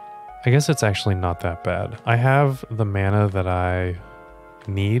 I guess it's actually not that bad. I have the mana that I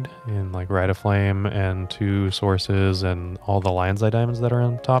need in like Rite of Flame and 2 sources and all the Lion's Eye diamonds that are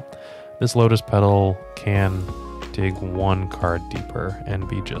on top. This Lotus Petal can dig 1 card deeper and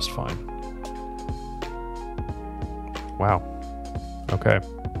be just fine. Wow. Okay.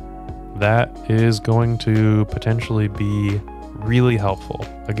 That is going to potentially be really helpful.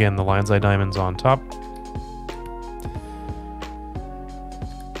 Again, the Lion's Eye diamonds on top.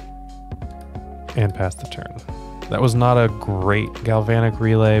 And pass the turn. That was not a great Galvanic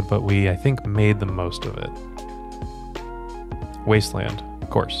Relay, but we, I think, made the most of it. Wasteland, of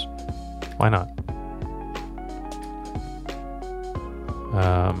course. Why not?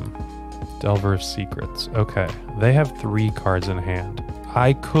 Delver of Secrets. Okay, they have 3 cards in hand.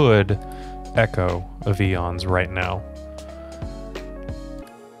 I could Echo of Eons right now.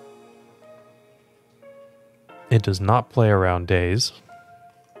 It does not play around Daze.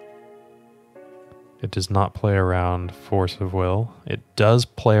 It does not play around Force of Will. It does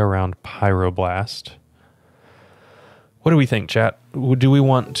play around Pyroblast. What do we think, chat? Do we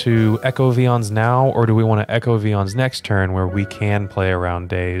want to Echo Eons now, or do we want to Echo Eons next turn where we can play around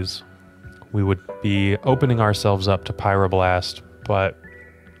Daze? We would be opening ourselves up to Pyroblast, but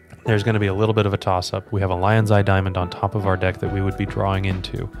there's going to be a little bit of a toss-up. We have a Lion's Eye Diamond on top of our deck that we would be drawing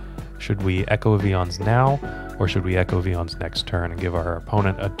into. Should we Echo Eons now, or should we Echo Eons next turn and give our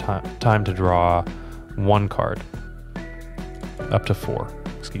opponent a time to draw 1 card? Up to 4,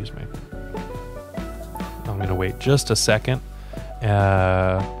 excuse me. I'm going to wait just a second, 4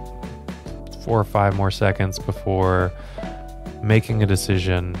 or 5 more seconds before making a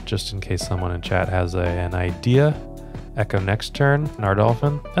decision, just in case someone in chat has an idea. Echo next turn,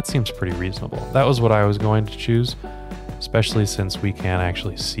 Nardolphin. That seems pretty reasonable. That was what I was going to choose, especially since we can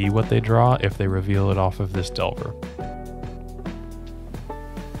actually see what they draw if they reveal it off of this Delver.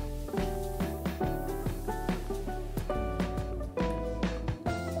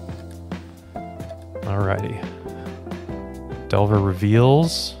 Alrighty. Delver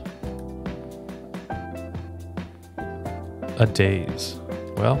reveals a Daze.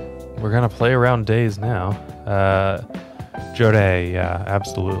 Well, we're gonna play around Daze now. Jode, yeah,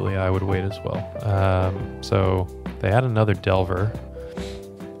 absolutely. I would wait as well. So they had another Delver.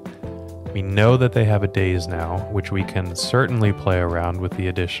 We know that they have a Daze now, which we can certainly play around with the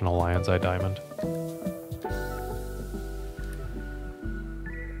additional Lion's Eye Diamond.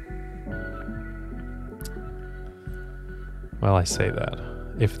 Well, I say that.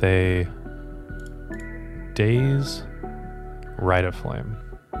 If they Daze Rite of Flame,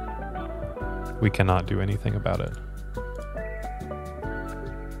 we cannot do anything about it.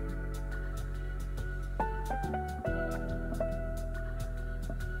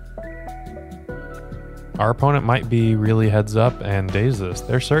 Our opponent might be really heads up and Daze this.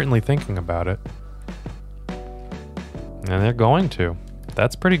 They're certainly thinking about it. And they're going to.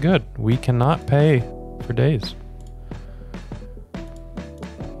 That's pretty good. We cannot pay for Daze.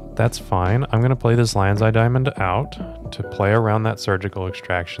 That's fine. I'm going to play this Lion's Eye Diamond out to play around that Surgical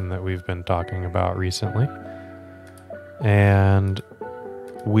Extraction that we've been talking about recently. And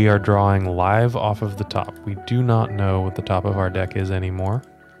we are drawing live off of the top. We do not know what the top of our deck is anymore.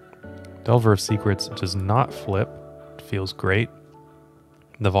 Delver of Secrets does not flip. It feels great.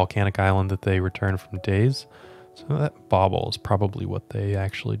 The Volcanic Island that they return from Daze. So that bobble is probably what they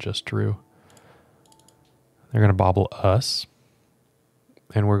actually just drew. They're going to bobble us.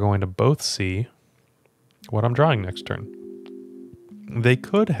 And we're going to both see what I'm drawing next turn. They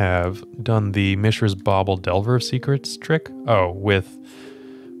could have done the Mishra's Bauble Delver of Secrets trick. Oh, with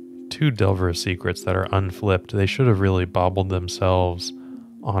 2 Delver of Secrets that are unflipped. They should have really bobbled themselves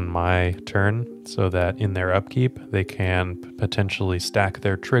on my turn so that in their upkeep they can potentially stack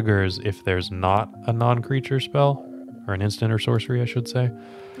their triggers if there's not a non-creature spell, or an instant or sorcery I should say.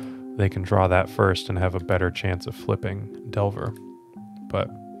 They can draw that first and have a better chance of flipping Delver. But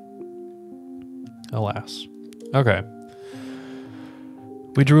alas. Okay.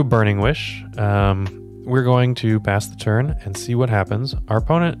 We drew a Burning Wish. We're going to pass the turn and see what happens. Our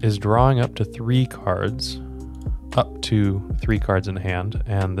opponent is drawing up to 3 cards. Up to 3 cards in hand.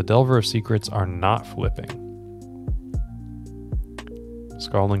 And the Delver of Secrets are not flipping.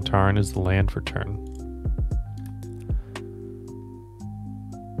 Scalding Tarn is the land for turn.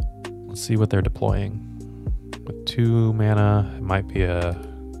 Let's see what they're deploying. With 2 mana, it might be a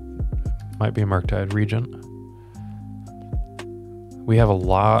Murktide Regent. We have a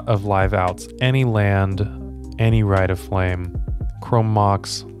lot of live outs. Any land, any Rite of Flame, Chrome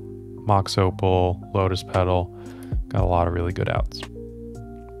Mox, Mox Opal, Lotus Petal. Got a lot of really good outs.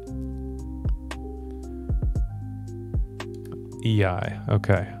 EI,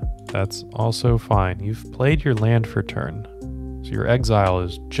 okay. That's also fine. You've played your land for turn. So your exile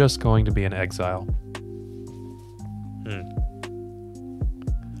is just going to be an exile.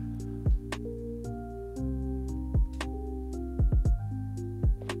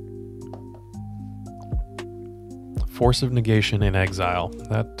 Force of Negation in exile.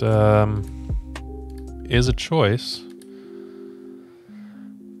 That is a choice.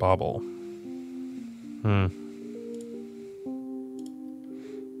 Bobble.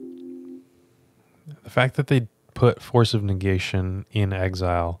 The fact that they put Force of Negation in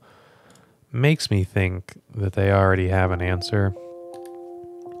exile makes me think that they already have an answer.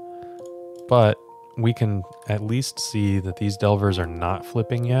 But we can at least see that these Delvers are not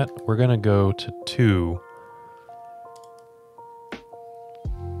flipping yet. We're going to go to 2.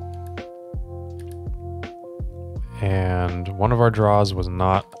 And one of our draws was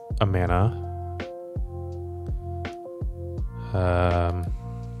not a mana.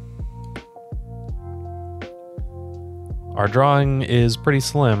 Our drawing is pretty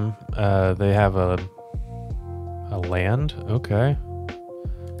slim. They have a land, okay,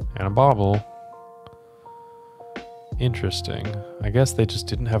 and a bauble. Interesting. I guess they just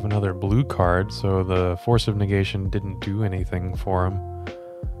didn't have another blue card, so the Force of Negation didn't do anything for them.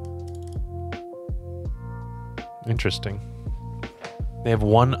 Interesting. They have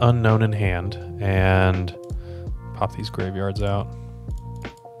one unknown in hand, and pop these graveyards out.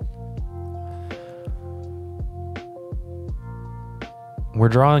 We're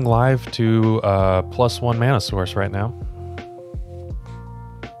drawing live to a +1 mana source right now.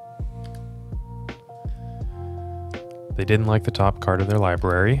 They didn't like the top card of their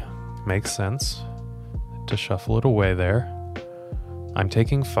library. Makes sense to shuffle it away there. I'm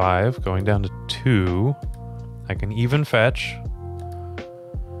taking 5, going down to 2. I can even fetch.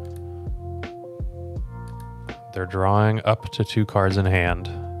 They're drawing up to 2 cards in hand.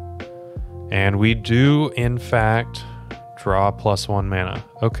 And we do, in fact, draw +1 mana.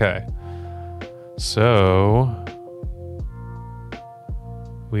 Okay. So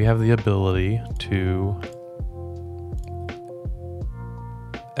we have the ability to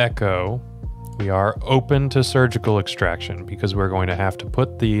echo. We are open to surgical extraction because we're going to have to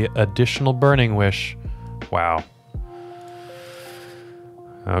put the additional Burning Wish. Wow.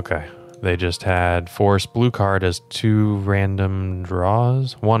 Okay. They just had force blue card as 2 random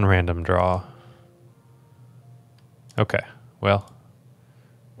draws. 1 random draw. Okay. Well,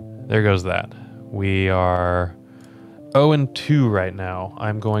 there goes that. We are 0-2 right now.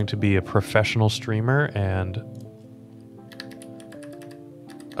 I'm going to be a professional streamer and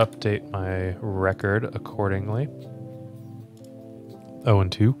update my record accordingly.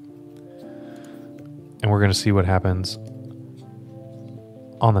 0-2. And we're going to see what happens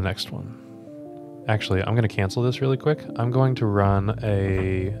on the next one. Actually, I'm going to cancel this really quick. I'm going to run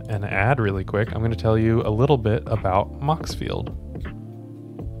an ad really quick. I'm going to tell you a little bit about Moxfield.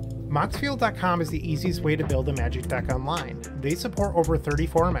 Moxfield.com is the easiest way to build a Magic deck online. They support over 30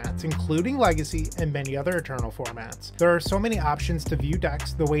 formats, including Legacy and many other Eternal formats. There are so many options to view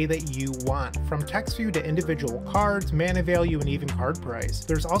decks the way that you want, from text view to individual cards, mana value, and even card price.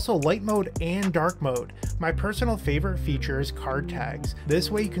 There's also light mode and dark mode. My personal favorite feature is card tags. This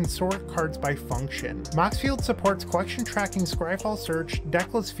way you can sort cards by function. Moxfield supports collection tracking, Scryfall search,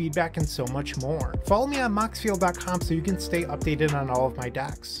 decklist feedback, and so much more. Follow me on Moxfield.com so you can stay updated on all of my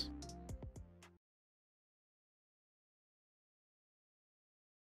decks.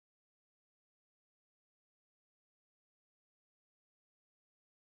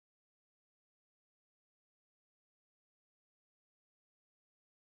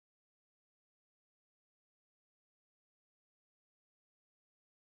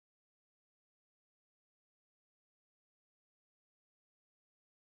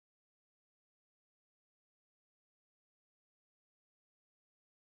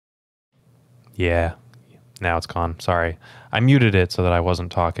 Yeah, now it's gone. Sorry. I muted it so that I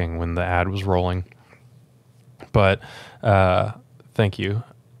wasn't talking when the ad was rolling. But thank you,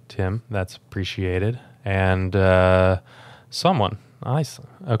 Tim. That's appreciated. And someone. Nice.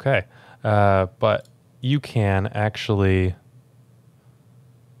 Okay. But you can actually...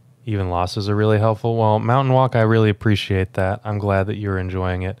 Even losses are really helpful. Well, Mountain Walk, I really appreciate that. I'm glad that you're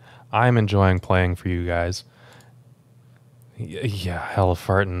enjoying it. I'm enjoying playing for you guys. Yeah, hella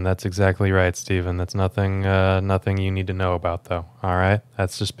farting. That's exactly right, Steven. That's nothing you need to know about, though. All right?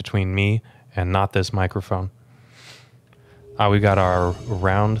 That's just between me and not this microphone. We got our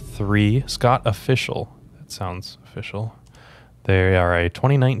round 3. Scott Official. That sounds official. They are a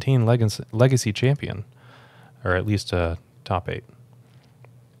 2019 Legacy champion, or at least a top 8.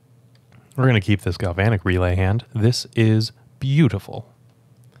 We're going to keep this Galvanic Relay hand. This is beautiful.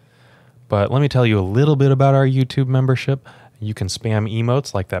 But let me tell you a little bit about our YouTube membership. You can spam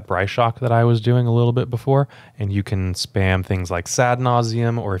emotes like that Bryshock that I was doing a little bit before, and you can spam things like Ad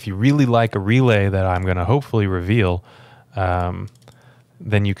Nauseam, or if you really like a relay that I'm going to hopefully reveal,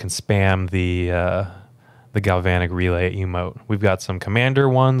 then you can spam the Galvanic Relay emote. We've got some commander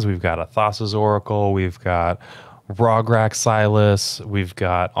ones. We've got a Thoughtseize Oracle. We've got Rograk Silas. We've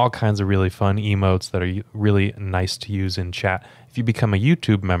got all kinds of really fun emotes that are really nice to use in chat. If you become a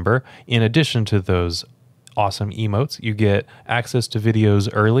YouTube member, in addition to those awesome emotes, you get access to videos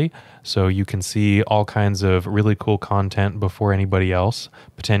early, so you can see all kinds of really cool content before anybody else,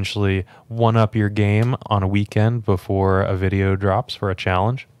 potentially one up your game on a weekend before a video drops for a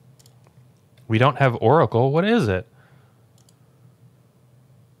challenge. We don't have Oracle. What is it?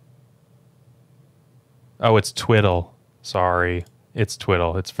 Oh, it's Twiddle. Sorry. It's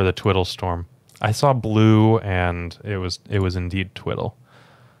Twiddle. It's for the Twiddle Storm. I saw blue and it was indeed Twiddle.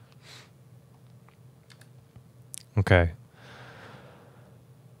 Okay.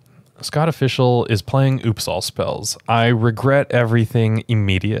 Scott Official is playing Oops All spells. I regret everything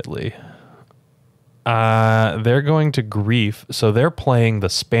immediately. They're going to Grief, so they're playing the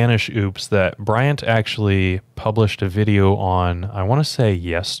Spanish Oops that Bryant actually published a video on, I want to say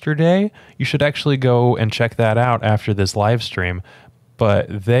yesterday. You should actually go and check that out after this live stream.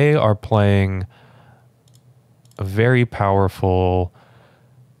 But they are playing a very powerful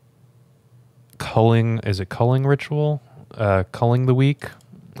culling, is it culling ritual? Culling the Weak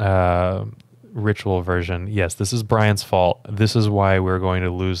ritual version. Yes, this is Brian's fault. This is why we're going to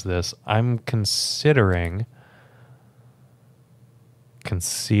lose this. I'm considering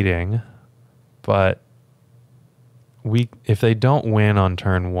conceding, but if they don't win on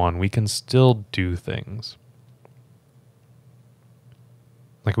turn 1, we can still do things.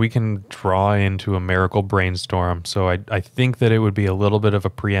 Like, we can draw into a Miracle Brainstorm, so I think that it would be a little bit of a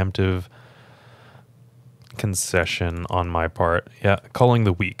preemptive concession on my part. Yeah, Culling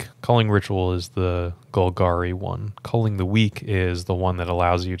the Weak. Culling Ritual is the Golgari one. Culling the Weak is the one that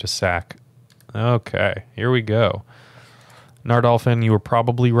allows you to sack. Okay, here we go. Nardolphin, you were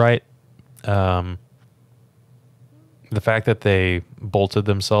probably right. The fact that they bolted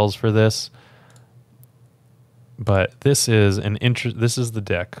themselves for this, but this is this is the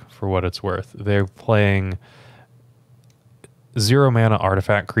deck for what it's worth. They're playing 0 mana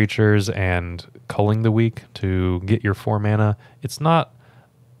artifact creatures and Culling the Weak to get your 4 mana. It's not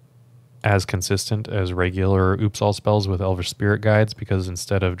as consistent as regular Oops All spells with Elvish Spirit Guides, because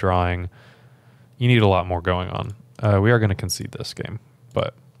instead of drawing, you need a lot more going on. We are going to concede this game,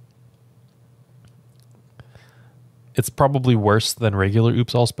 but it's probably worse than regular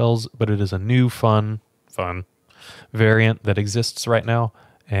Oops All spells, but it is a new fun variant that exists right now,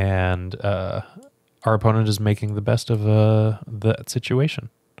 and our opponent is making the best of that situation.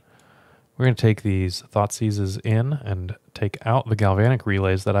 We're going to take these Thoughtseizes in and take out the Galvanic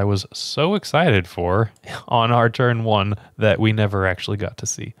Relays that I was so excited for on our turn 1 that we never actually got to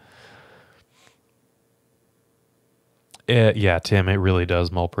see. Yeah, Tim, it really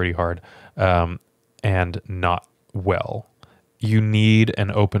does mull pretty hard, and not well. You need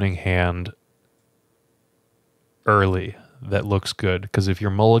an opening hand early that looks good, because if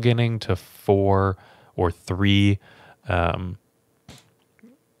you're mulliganing to 4 or 3,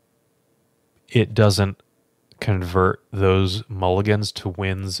 it doesn't convert those mulligans to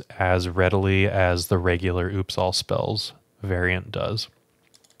wins as readily as the regular Oops All spells variant does,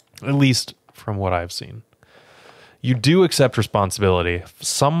 at least from what I've seen. You do accept responsibility.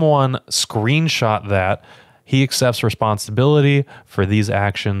 Someone screenshot that. He accepts responsibility for these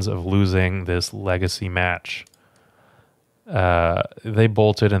actions of losing this legacy match. They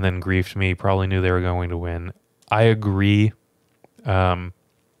bolted and then griefed me, probably knew they were going to win. I agree.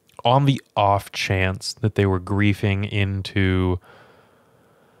 On the off chance that they were griefing into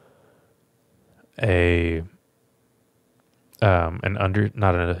an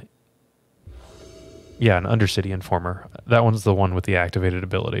Undercity Informer. That one's the one with the activated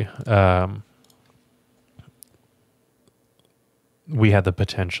ability. We had the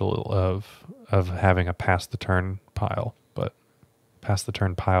potential of having a pass the turn pile, but pass the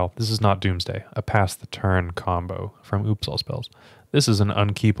turn pile. This is not Doomsday. A pass the turn combo from Oops All spells. This is an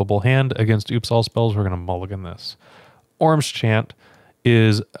unkeepable hand against Oops All spells. We're going to mulligan this. Orim's Chant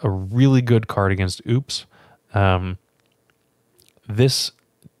is a really good card against Oops. This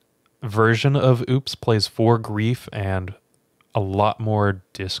version of Oops plays 4 grief and a lot more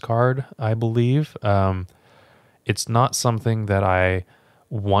discard, I believe. It's not something that I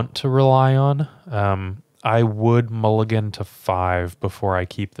want to rely on. I would mulligan to 5 before I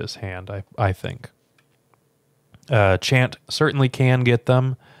keep this hand, I think. Chant certainly can get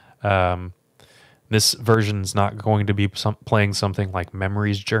them. This version's not going to be playing something like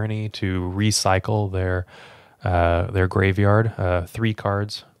Memory's Journey to recycle their graveyard, 3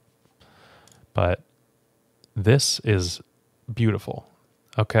 cards. But this is beautiful.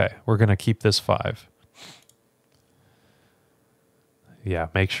 Okay, we're going to keep this 5. Yeah,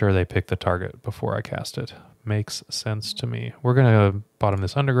 make sure they pick the target before I cast it. Makes sense to me. We're going to bottom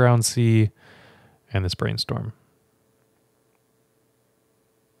this Underground Sea and this Brainstorm.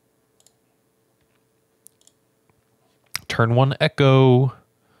 Turn 1 Echo.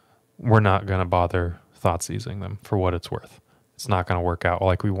 We're not going to bother Thoughtseizing them for what it's worth. It's not going to work out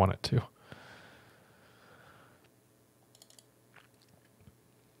like we want it to.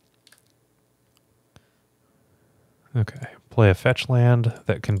 Okay, play a fetch land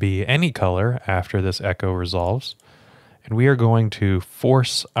that can be any color after this Echo resolves. And we are going to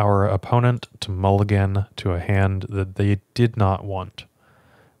force our opponent to mulligan to a hand that they did not want,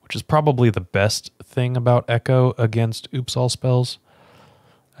 which is probably the best thing about Echo against Oops All spells.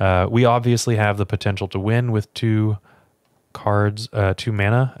 We obviously have the potential to win with 2 cards, 2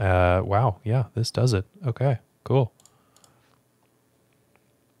 mana. Wow, yeah, this does it. Okay, cool.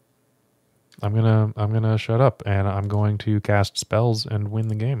 I'm gonna shut up and I'm going to cast spells and win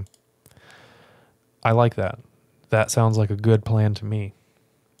the game. I like that. That sounds like a good plan to me.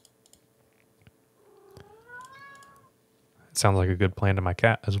 It sounds like a good plan to my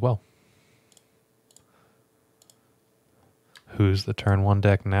cat as well. Who's the turn 1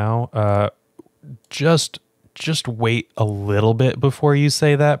 deck now? Just wait a little bit before you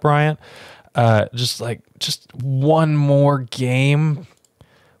say that, Bryant. Just one more game.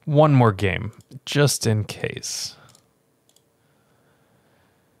 One more game, just in case.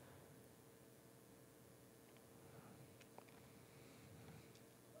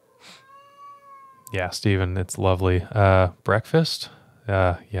 Yeah, Steven, it's lovely. Breakfast?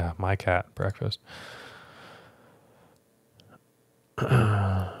 Yeah, my cat, breakfast.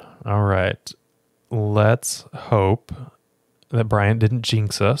 All right. Let's hope that Bryant didn't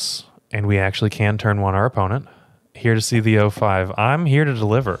jinx us and we actually can turn 1 our opponent. Here to see the 05. I'm here to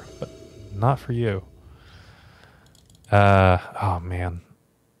deliver, but not for you. Oh man,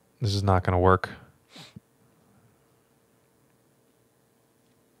 this is not going to work.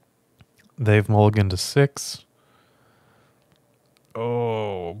 They've mulliganed to 6.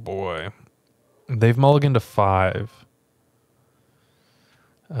 Oh boy. They've mulliganed to 5.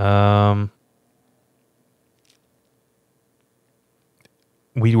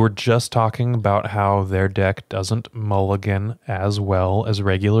 We were just talking about how their deck doesn't mulligan as well as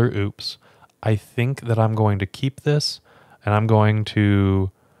regular Oops. I think that I'm going to keep this, and I'm going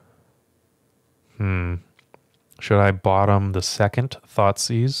to... Should I bottom the second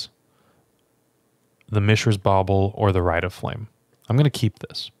Thoughtseize, the Mishra's Bauble, or the Rite of Flame? I'm going to keep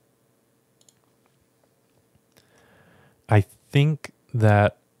this. I think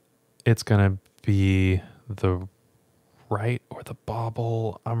that it's going to be the Right or the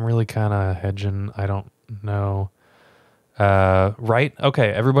Bauble. I'm really kind of hedging. I don't know. Right? Okay,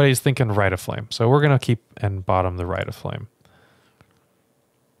 everybody's thinking Rite of Flame. So we're going to keep and bottom the Rite of Flame.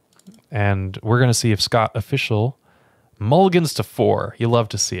 And we're going to see if Scott Official mulligans to 4. You love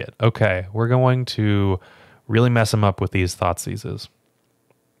to see it. Okay, we're going to really mess him up with these Thoughtseizes.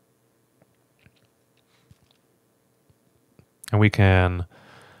 And we can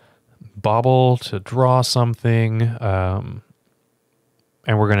bauble to draw something, and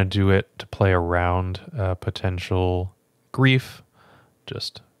we're going to do it to play around potential grief,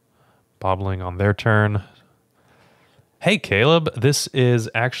 just bobbling on their turn. Hey Caleb, this is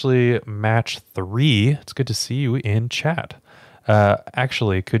actually match 3. It's good to see you in chat.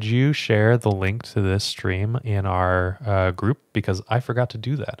 Actually, could you share the link to this stream in our group, because I forgot to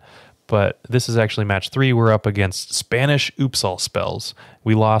do that. But this is actually match 3. We're up against Spanish Oops All spells.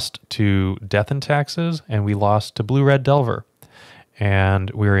 We lost to Death and Taxes, and we lost to Blue Red Delver. And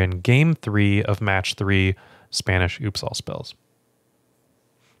we're in game 3 of match 3, Spanish Oops All spells.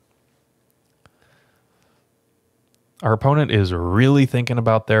 Our opponent is really thinking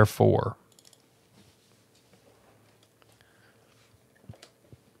about their 4.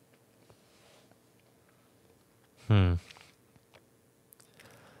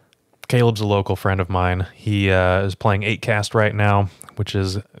 Caleb's a local friend of mine. He is playing 8cast right now, which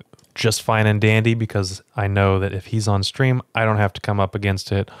is just fine and dandy because I know that if he's on stream, I don't have to come up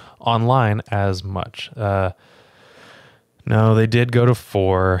against it online as much. No, they did go to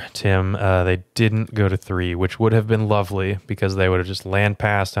 4, Tim. They didn't go to 3, which would have been lovely because they would have just land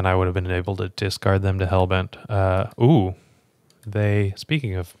passed and I would have been able to discard them to Hellbent.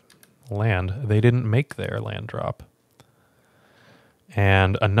 Speaking of land, they didn't make their land drop.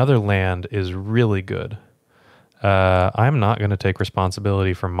 and another land is really good. I'm not going to take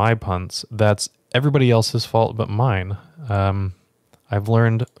responsibility for my punts. That's everybody else's fault but mine. I've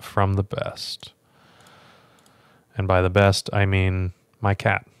learned from the best. And by the best, I mean my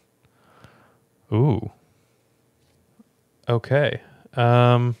cat. Ooh. Okay.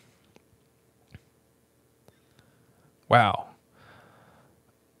 Wow.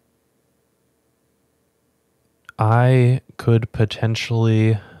 I could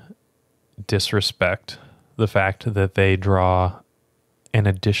potentially disrespect the fact that they draw an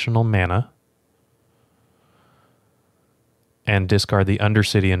additional mana and discard the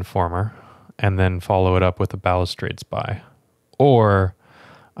Undercity Informer and then follow it up with a Balustrade Spy. Or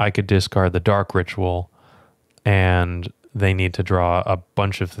I could discard the Dark Ritual and they need to draw a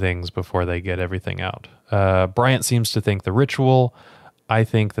bunch of things before they get everything out. Bryant seems to think the Ritual. I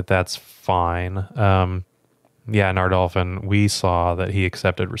think that that's fine. Yeah, Nardolphin, we saw that he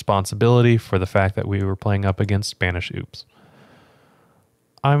accepted responsibility for the fact that we were playing up against Spanish Oops.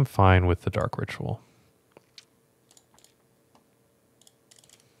 I'm fine with the Dark Ritual.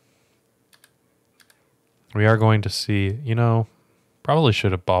 We are going to see, probably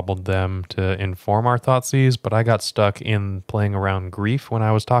should have bobbled them to inform our Thoughtseize, but I got stuck in playing around Grief when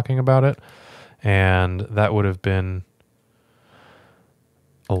I was talking about it, and that would have been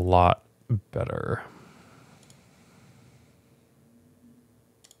a lot better.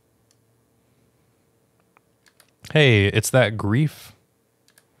 Hey, it's that Grief.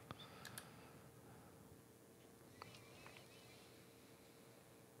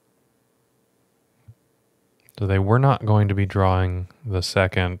 So they were not going to be drawing the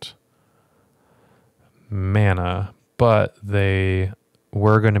second mana, but they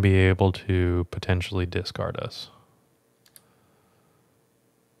were going to be able to potentially discard us.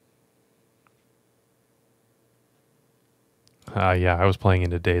 Yeah, I was playing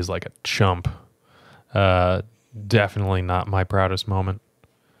into days like a chump. Definitely not my proudest moment.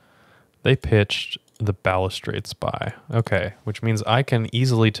 They pitched the Balustrade Spy. Okay, which means I can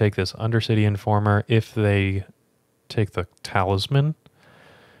easily take this Undercity Informer if they take the Talisman,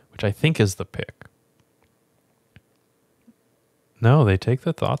 which I think is the pick. No, they take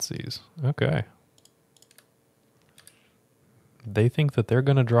the Thoughtseize. Okay. They think that they're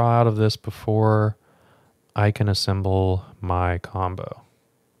going to draw out of this before I can assemble my combo.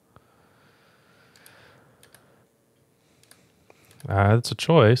 It's a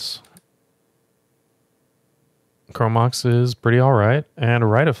choice. Chromox is pretty alright. And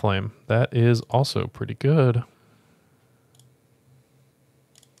Rite of Flame. That is also pretty good.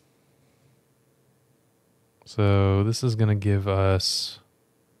 So this is going to give us...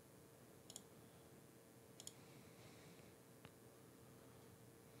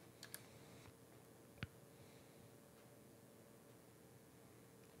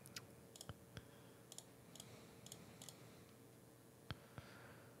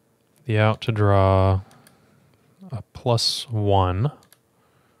 the out to draw a +1.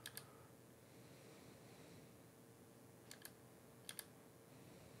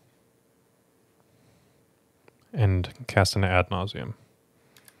 And cast an Ad Nauseam.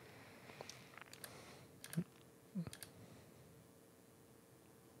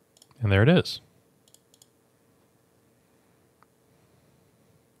 And there it is.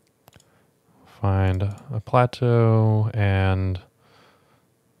 Find a plateau and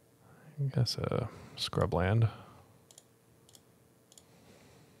I guess a scrubland.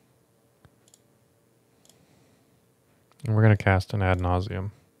 And we're going to cast an Ad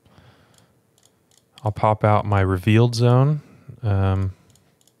Nauseam. I'll pop out my revealed zone. We have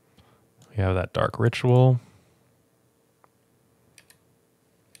that Dark Ritual.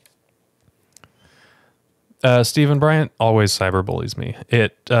 Stephen Bryant always cyberbullies me.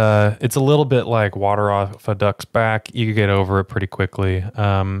 It's a little bit like water off a duck's back. You can get over it pretty quickly.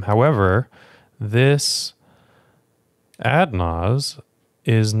 However, this Ad Naus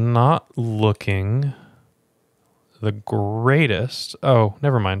is not looking the greatest. Oh,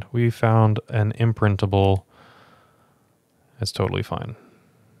 never mind. We found an imprintable. It's totally fine.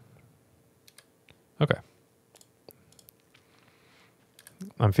 Okay.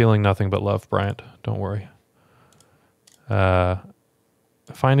 I'm feeling nothing but love, Bryant. Don't worry.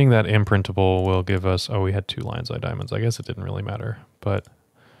 Finding that imprintable will give us... Oh, we had 2 Lion's Eye Diamonds. I guess it didn't really matter, but...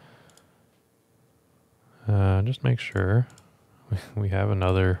 just make sure we have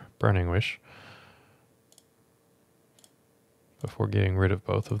another Burning Wish before getting rid of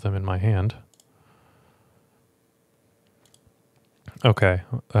both of them in my hand. Okay,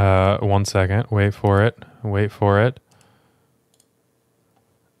 1 second. Wait for it. Wait for it.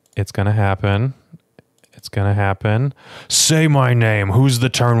 It's going to happen. It's going to happen. Say my name. Who's the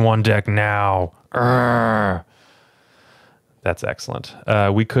turn 1 deck now? Urgh. That's excellent.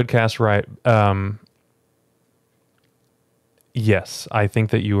 We could cast right. Yes, I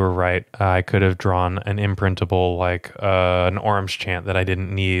think that you were right. I could have drawn an imprintable, like an Orim's Chant that I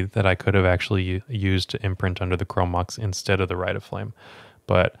didn't need, that I could have actually used to imprint under the Chrome Mox instead of the Rite of Flame,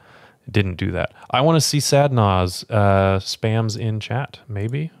 but didn't do that. I want to see Sad Naz spams in chat.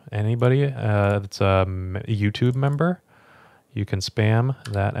 Maybe anybody that's a YouTube member, you can spam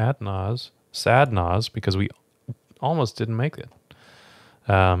that Ad Naz, Sad Naz, because we almost didn't make it.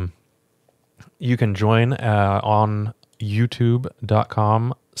 You can join on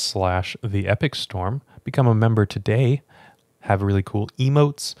youtube.com/theepicstorm. Become a member today. Have really cool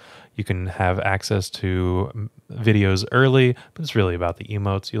emotes. You can have access to videos early, but it's really about the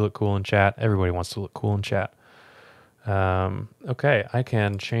emotes. You look cool in chat. Everybody wants to look cool in chat. Okay, I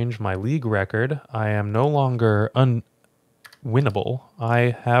can change my league record. I am no longer unwinnable.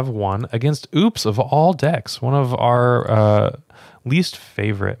 I have won against Oops of all decks, one of our least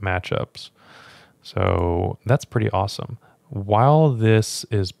favorite matchups. So that's pretty awesome. While this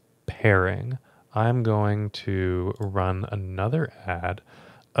is pairing, I'm going to run another ad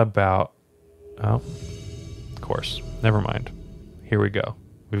about, oh, of course, never mind. Here we go.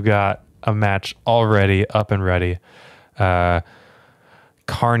 We've got a match already up and ready.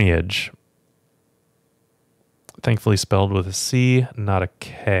 Carnage, thankfully spelled with a C, not a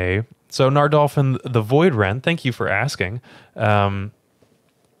K. So Nardolphin, the Void Rend, thank you for asking.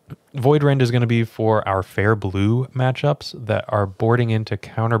 Void Rend is going to be for our fair blue matchups that are boarding into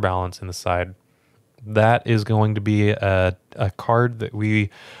Counterbalance in the side. That is going to be a card that we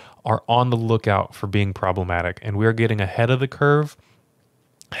are on the lookout for being problematic, and we're getting ahead of the curve,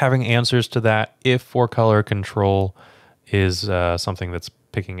 having answers to that if 4-color control is something that's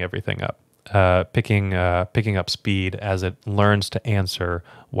picking everything up, picking up speed as it learns to answer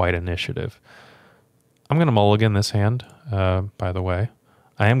white initiative. I'm going to mulligan this hand, by the way.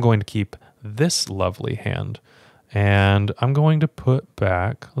 I am going to keep this lovely hand, and I'm going to put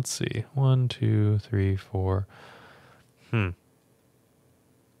back, let's see, 1, 2, 3, 4. I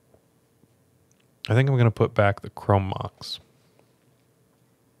think I'm going to put back the Chrome Mox.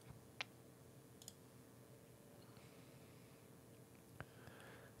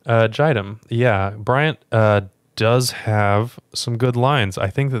 Jidam, yeah, Bryant does have some good lines. I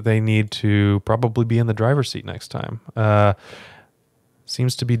think that they need to probably be in the driver's seat next time.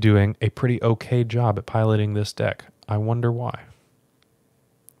 Seems to be doing a pretty okay job at piloting this deck. I wonder why.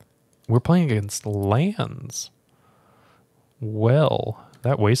 We're playing against lands. Well,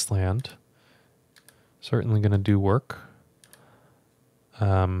 that Wasteland certainly going to do work.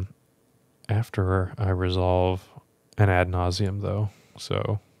 After I resolve an Ad Nauseam, though.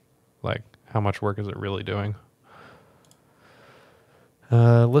 So, like, how much work is it really doing?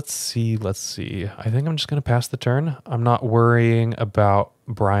 Let's see. I think I'm just going to pass the turn. I'm not worrying about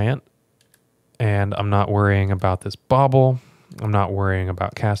Bryant, and I'm not worrying about this Bauble. I'm not worrying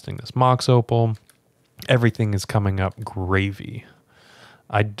about casting this Mox Opal. Everything is coming up gravy.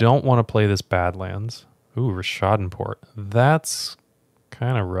 I don't want to play this Badlands. Ooh, Rishadenport. That's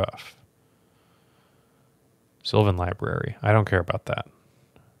kind of rough. Sylvan Library. I don't care about that.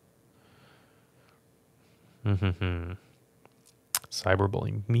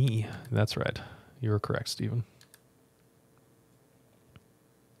 Cyberbullying me. That's right. You were correct, Stephen.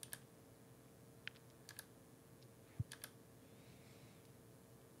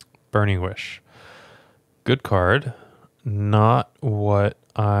 Burning Wish. Good card. Not what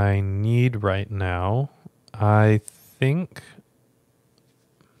I need right now. I think...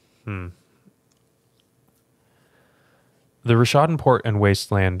 The Rishadenport and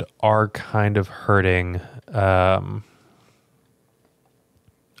Wasteland are kind of hurting our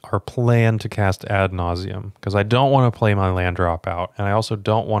plan to cast Ad Nauseam, because I don't want to play my land drop out, and I also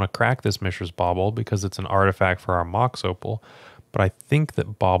don't want to crack this Mishra's Bauble because it's an artifact for our Mox Opal, but I think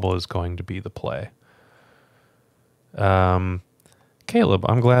that Bauble is going to be the play. Caleb,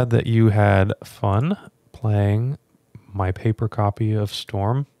 I'm glad that you had fun playing my paper copy of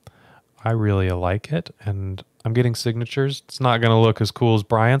Storm. I really like it, and I'm getting signatures. It's not going to look as cool as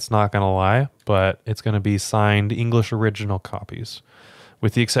Bryant's, not going to lie, but it's going to be signed English original copies.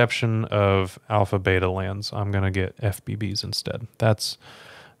 With the exception of Alpha Beta lands, I'm going to get FBBs instead. I'm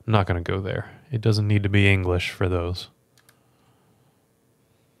not going to go there. It doesn't need to be English for those.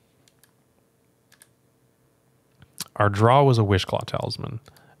 Our draw was a Wishclaw Talisman.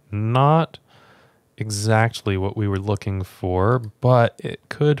 Not exactly what we were looking for, but it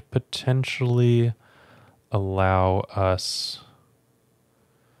could potentially allow us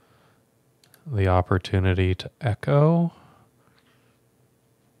the opportunity to echo.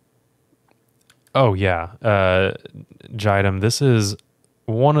 Oh, yeah. Jidam, this is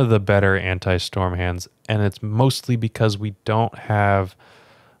one of the better anti-storm hands, and it's mostly because we don't have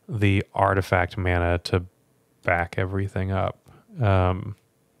the artifact mana to back everything up.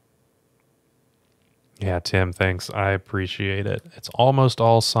 Yeah, Tim, thanks. I appreciate it. It's almost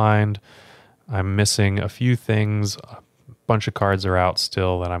all signed. I'm missing a few things. A bunch of cards are out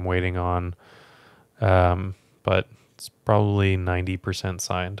still that I'm waiting on. But it's probably 90%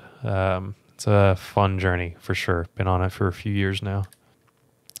 signed. It's a fun journey for sure. Been on it for a few years now.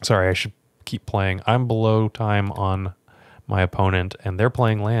 Sorry, I should keep playing. I'm below time on my opponent, and they're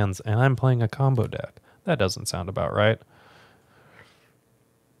playing lands, and I'm playing a combo deck. That doesn't sound about right.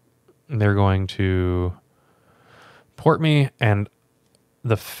 They're going to port me, and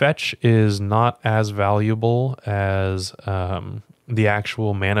the fetch is not as valuable as the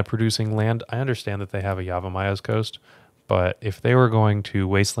actual mana-producing land. I understand that they have a Yavimaya Coast, but if they were going to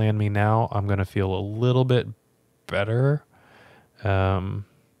wasteland me now, I'm going to feel a little bit better than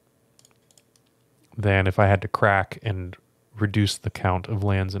if I had to crack and reduce the count of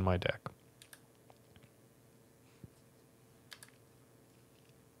lands in my deck.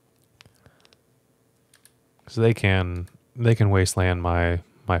 So they can wasteland my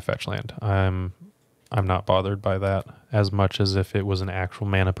fetch land. I'm not bothered by that as much as if it was an actual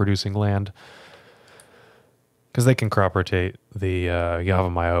mana producing land, because they can crop rotate the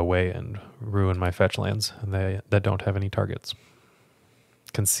Yavimaya away and ruin my fetch lands, and that don't have any targets.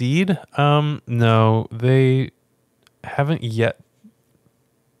 Concede? No, they haven't yet.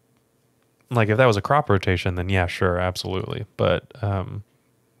 Like, if that was a crop rotation, then yeah, sure, absolutely. But I'm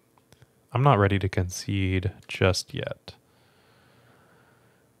not ready to concede just yet.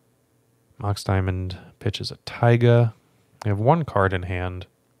 Mox Diamond pitches a Taiga. They have one card in hand.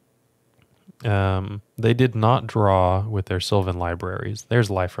 They did not draw with their Sylvan libraries. There's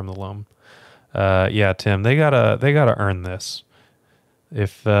Life from the Loam. Yeah, Tim, they gotta earn this.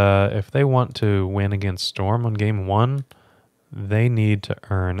 If they want to win against Storm on game 1, they need to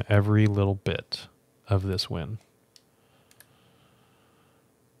earn every little bit of this win.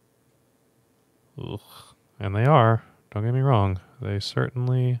 Ugh. And they are. Don't get me wrong. They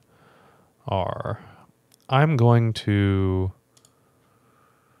certainly are. I'm going to...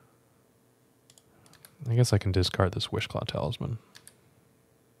 I guess I can discard this Wishclaw Talisman.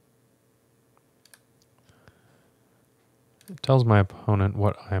 It tells my opponent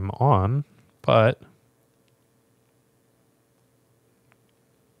what I'm on, but...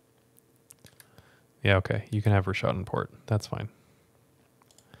 yeah, okay. You can have Rashad and Port. That's fine.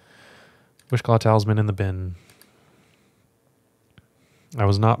 Wishclaw Talisman in the bin. I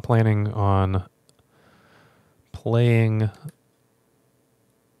was not planning on playing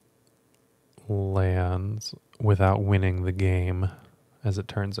lands without winning the game, as it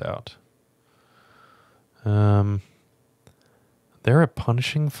turns out. They're a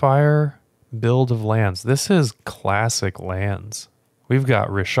Punishing Fire build of lands. This is classic lands. We've got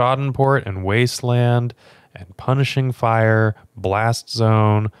Rishadenport and Wasteland and Punishing Fire, Blast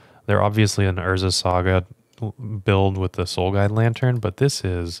Zone. They're obviously an Urza Saga build with the Soul Guide Lantern, but this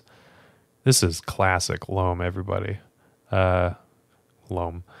is classic Loam, everybody.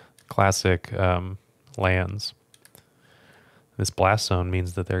 Loam. Classic lands. This Blast Zone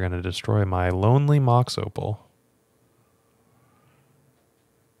means that they're going to destroy my Lonely Mox Opal.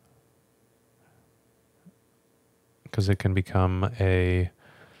 Because it can become a...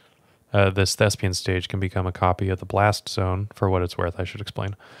 this Thespian stage can become a copy of the Blast Zone, for what it's worth, I should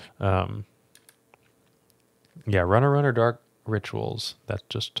explain. Yeah, Runner Dark Rituals. That's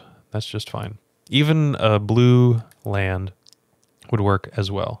just fine. Even a blue land would work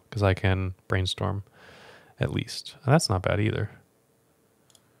as well, because I can Brainstorm at least. And that's not bad either.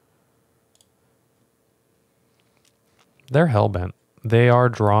 They're hellbent. They are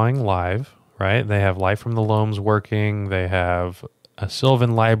drawing live, right? They have Life from the Loams working. They have a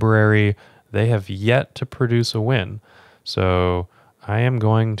Sylvan library. They have yet to produce a win. So I am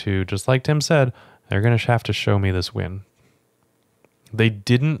going to, just like Tim said, they're going to have to show me this win. They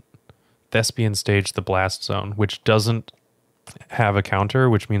didn't Thespian stage the Blast Zone, which doesn't have a counter,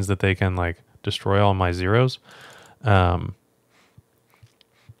 which means that they can like destroy all my zeros. I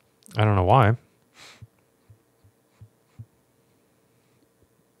don't know why,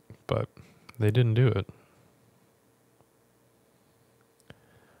 but they didn't do it.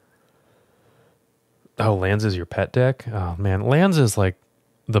 Oh, Lands is your pet deck? Oh man, Lands is like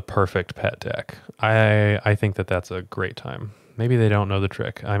the perfect pet deck. I think that that's a great time. Maybe they don't know the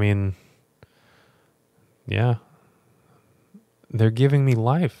trick. I mean, yeah. They're giving me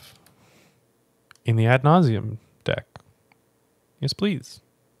life. in the Ad Nauseam deck. Yes, please.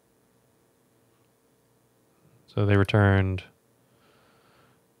 So they returned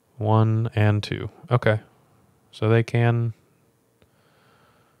 1 and 2. Okay. So they can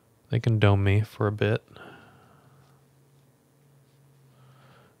dome me for a bit.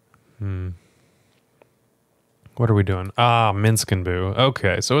 What are we doing? Ah, Minsk and Boo.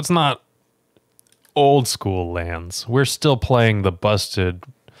 Okay, so it's not old school lands. We're still playing the busted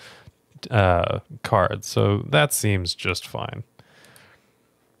cards, so that seems just fine.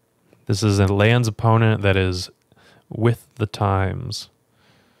 This is a lands opponent that is with the times.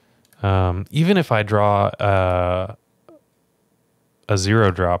 Even if I draw a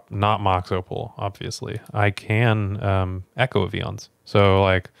 0-drop, not Mox Opal, obviously, I can Echo of Eons. So,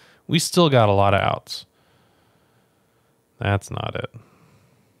 like, we still got a lot of outs. That's not it.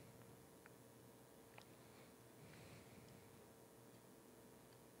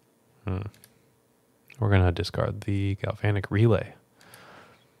 We're going to discard the Galvanic Relay.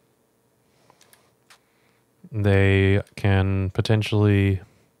 They can potentially,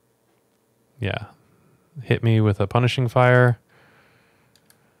 hit me with a Punishing Fire.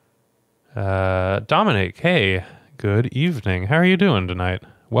 Dominic, hey, good evening. How are you doing tonight?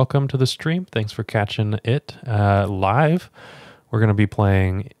 Welcome to the stream. Thanks for catching it live. We're going to be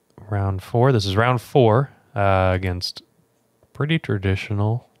playing round 4. This is round 4 against pretty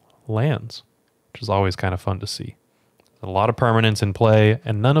traditional lands, which is always kind of fun to see. A lot of permanents in play,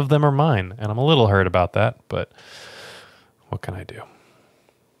 and none of them are mine, and I'm a little hurt about that, but what can I do?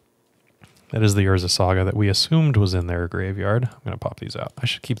 That is the Urza Saga that we assumed was in their graveyard. I'm going to pop these out. I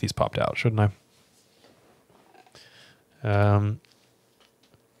should keep these popped out, shouldn't I? They're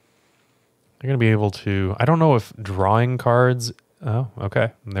going to be able to... I don't know if drawing cards... Oh,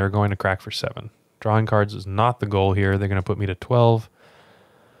 okay. They're going to crack for 7. Drawing cards is not the goal here. They're going to put me to 12.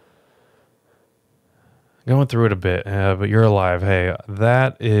 Going through it a bit, but you're alive. Hey,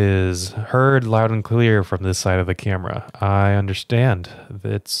 that is heard loud and clear from this side of the camera. I understand.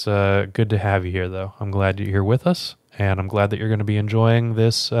 It's good to have you here, though. I'm glad you're here with us, and I'm glad that you're going to be enjoying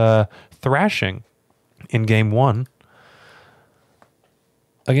this thrashing in Game 1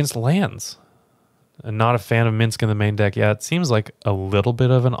 against lands. I'm not a fan of Minsk in the main deck. Yeah, it seems like a little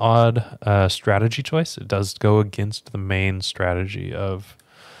bit of an odd strategy choice. It does go against the main strategy of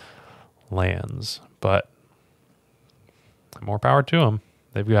lands, but more power to them.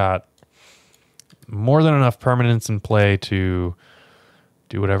 They've got more than enough permanents in play to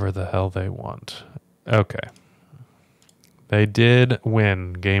do whatever the hell they want. Okay. They did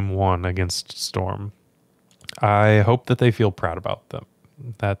win Game 1 against Storm. I hope that they feel proud about them.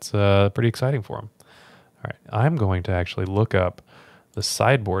 That's pretty exciting for them. All right. I'm going to actually look up the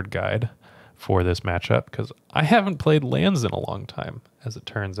sideboard guide for this matchup because I haven't played lands in a long time, as it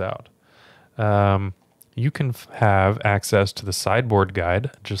turns out. You can have access to the sideboard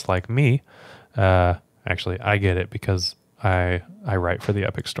guide just like me. Actually, I get it because I write for the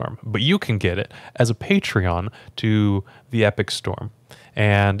Epic Storm. But you can get it as a Patreon to the Epic Storm.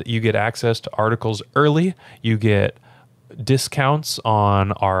 And you get access to articles early. You get discounts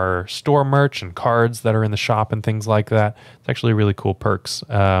on our store merch and cards that are in the shop and things like that. It's actually really cool perks.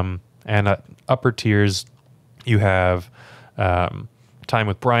 And at upper tiers, you have... time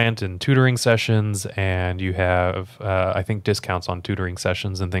with Bryant and tutoring sessions, and you have I think discounts on tutoring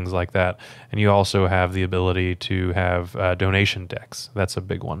sessions and things like that, and you also have the ability to have donation decks. That's a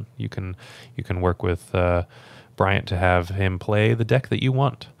big one. You can work with Bryant to have him play the deck that you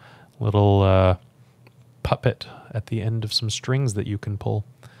want. Little puppet at the end of some strings that you can pull.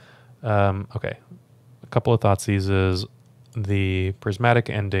 Okay, a couple of Thoughtseizes, the prismatic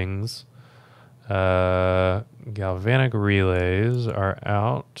endings. Galvanic Relays are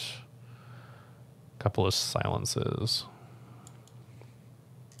out. A couple of silences.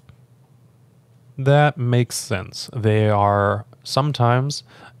 That makes sense. They are sometimes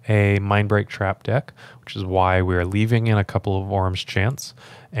a Mindbreak Trap deck, which is why we're leaving in a couple of Orim's Chants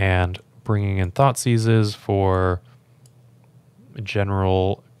and bringing in Thoughtseizes for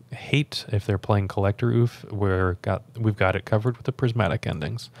general hate. If they're playing Collector Oof, we've got it covered with the prismatic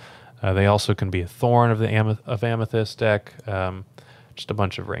endings. They also can be a Thorn of the Amethyst deck, just a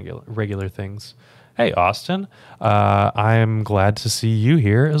bunch of regular things. Hey, Austin, I'm glad to see you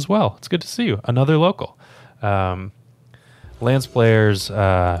here as well. It's good to see you. Another local. Lance players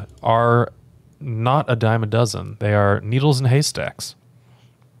are not a dime a dozen. They are needles and haystacks.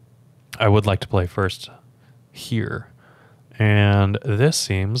 I would like to play first here. And this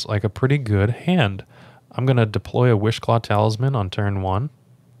seems like a pretty good hand. I'm going to deploy a Wishclaw Talisman on turn 1.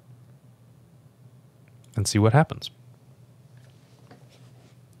 And see what happens.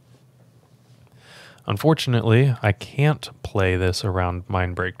 Unfortunately, I can't play this around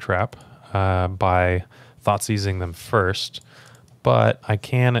Mindbreak Trap by Thoughtseizing them first, but I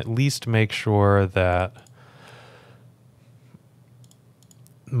can at least make sure that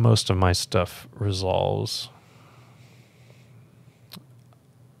most of my stuff resolves.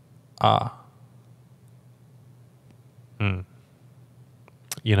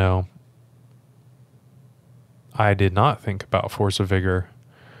 You know, I did not think about Force of Vigor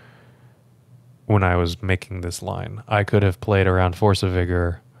when I was making this line. I could have played around Force of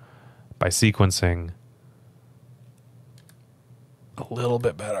Vigor by sequencing a little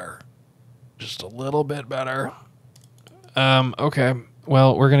bit better. Just a little bit better. Okay.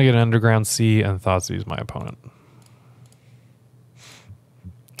 Well, we're going to get an Underground Sea and Thoughtseize my opponent.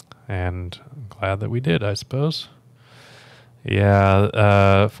 And I'm glad that we did, I suppose.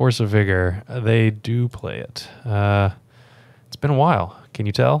 Yeah, Force of Vigor. They do play it. It's been a while. Can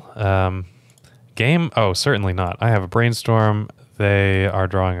you tell? Game? Oh, certainly not. I have a Brainstorm. They are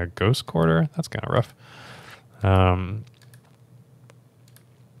drawing a Ghost Quarter. That's kind of rough.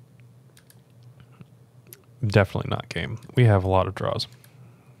 Definitely not game. We have a lot of draws.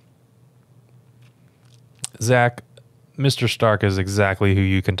 Zach, Mr. Stark is exactly who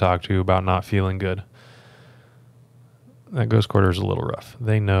you can talk to about not feeling good. That Ghost Quarter is a little rough.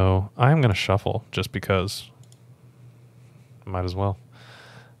 They know. I'm going to shuffle just because. Might as well.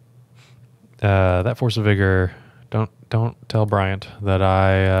 That Force of Vigor, don't tell Bryant that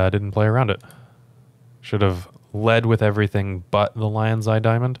I didn't play around it. Should have led with everything but the Lion's Eye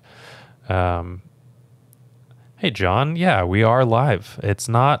Diamond. Hey, John. Yeah, we are live. It's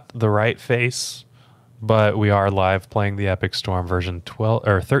not the right face, but we are live playing the Epic Storm version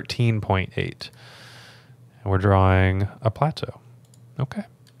 13.8. And we're drawing a plateau. Okay.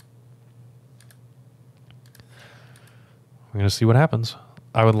 We're going to see what happens.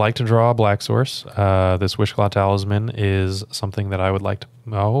 I would like to draw a black source. This Wishclaw Talisman is something that I would like to...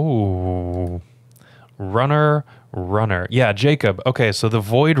 Oh. Runner. Yeah, Jacob. Okay, so the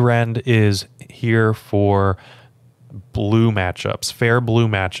Void Rend is here for blue matchups, fair blue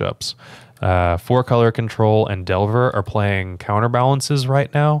matchups. 4-color Control and Delver are playing counterbalances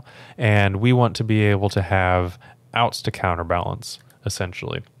right now, and we want to be able to have outs to counterbalance,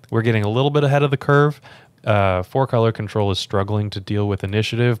 essentially. We're getting a little bit ahead of the curve. 4-color Control is struggling to deal with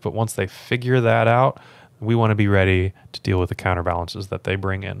initiative, but once they figure that out, we want to be ready to deal with the counterbalances that they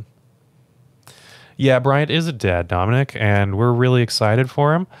bring in. Yeah, Bryant is a dad, Dominic, and we're really excited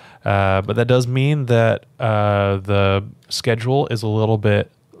for him. But that does mean that the schedule is a little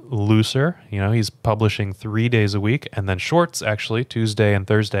bit looser. You know, he's publishing 3 days a week, and then shorts, actually, Tuesday and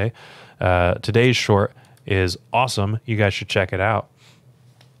Thursday. Today's short is awesome. You guys should check it out.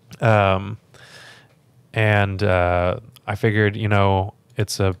 And I figured, you know,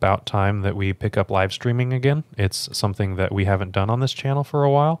 it's about time that we pick up live streaming again. It's something that we haven't done on this channel for a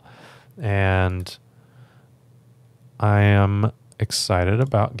while. And I am excited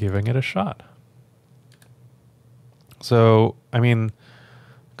about giving it a shot. So, I mean,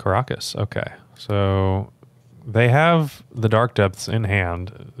 Caracas. Okay. So they have the Dark Depths in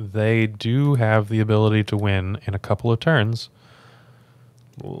hand. They do have the ability to win in a couple of turns.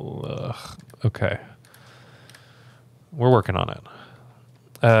 Ugh. Okay. We're working on it.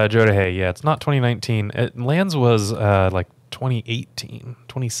 Joda, hey, yeah, it's not 2019. Lands was like 2018,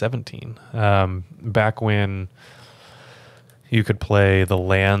 2017. Back when you could play the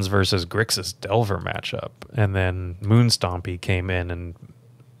Lands versus Grixis Delver matchup, and then Moonstompy came in and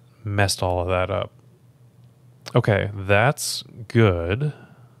messed all of that up. Okay, that's good.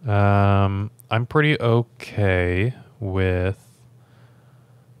 I'm pretty okay with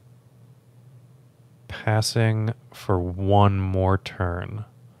passing for one more turn.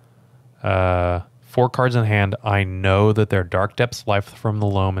 4 cards in hand. I know that they're Dark Depths, Life from the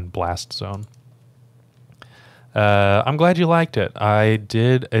Loam, and Blast Zone. I'm glad you liked it. I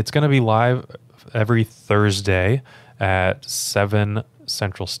did. It's going to be live every Thursday at 7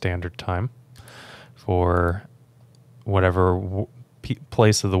 Central Standard Time for whatever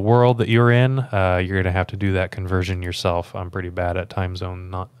place of the world that you're in. You're going to have to do that conversion yourself. I'm pretty bad at time zone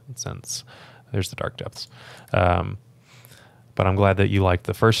nonsense. There's the Dark Depths. But I'm glad that you liked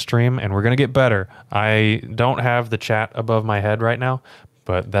the first stream, and we're going to get better. I don't have the chat above my head right now,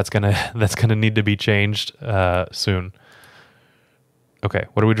 but that's gonna need to be changed soon. Okay,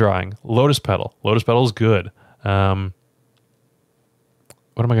 what are we drawing? Lotus Petal. Lotus Petal is good. What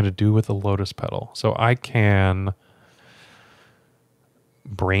am I going to do with the Lotus Petal? So I can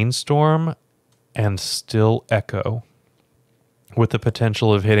Brainstorm and still Echo with the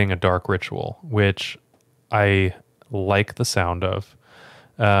potential of hitting a Dark Ritual, which I like the sound of.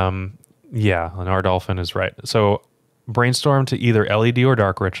 Yeah, and Ardolphin is right. So Brainstorm to either LED or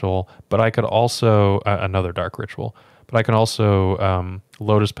Dark Ritual, but I could also, another Dark Ritual, but I can also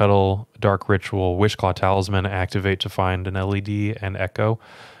Lotus Petal, Dark Ritual, Wishclaw Talisman, activate to find an LED and Echo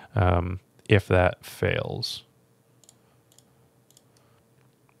if that fails.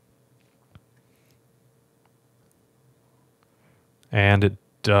 And it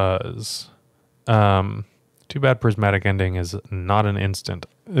does. Too bad Prismatic Ending is not an instant.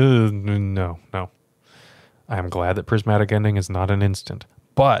 No. I am glad that Prismatic Ending is not an instant.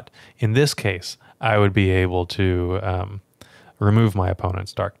 But in this case, I would be able to remove my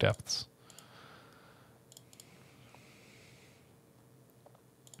opponent's Dark Depths.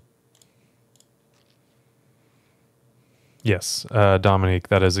 Yes, Dominique,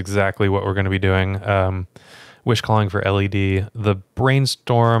 that is exactly what we're going to be doing. Wish Calling for LED. The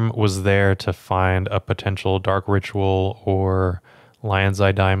Brainstorm was there to find a potential Dark Ritual or Lion's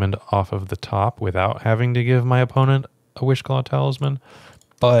Eye Diamond off of the top without having to give my opponent a Wishclaw Talisman.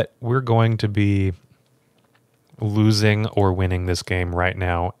 But we're going to be losing or winning this game right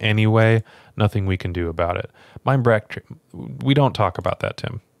now anyway. Nothing we can do about it. Mind Break, we don't talk about that,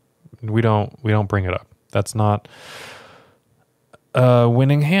 Tim. We don't bring it up. That's not a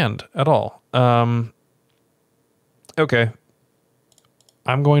winning hand at all. Okay.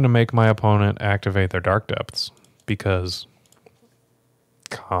 I'm going to make my opponent activate their Dark Depths because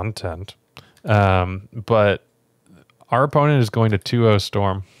content. But our opponent is going to 2-0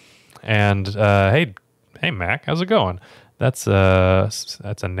 Storm. And hey Mac, how's it going? That's a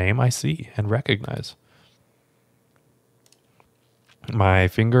name I see and recognize. My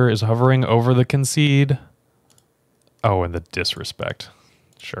finger is hovering over the concede. Oh, and the disrespect.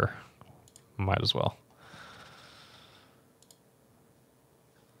 Sure. Might as well.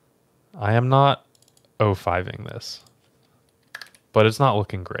 I am not 0-5ing this, but it's not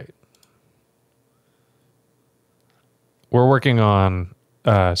looking great. We're working on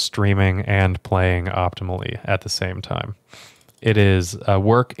streaming and playing optimally at the same time. It is a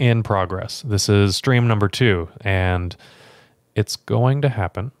work in progress. This is stream number 2, and it's going to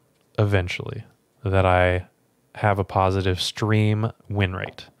happen eventually that I have a positive stream win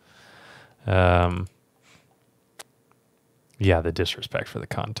rate. Yeah, the disrespect for the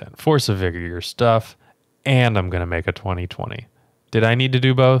content. Force of Vigor your stuff, and I'm going to make a 2020. Did I need to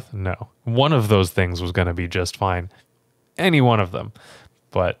do both? No. One of those things was going to be just fine. Any one of them.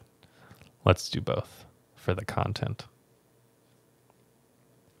 But let's do both for the content.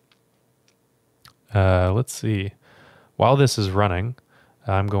 Let's see. While this is running,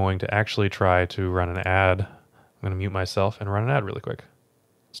 I'm going to actually try to run an ad. I'm going to mute myself and run an ad really quick.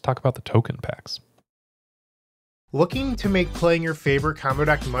 Let's talk about the token packs. Looking to make playing your favorite combo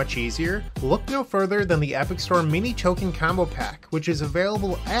deck much easier? Look no further than the Epic Storm Mini Token Combo Pack, which is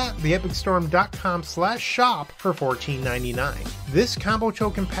available at theepicstorm.com/shop for $14.99. This combo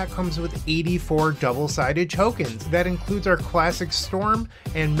token pack comes with 84 double-sided tokens. That includes our classic Storm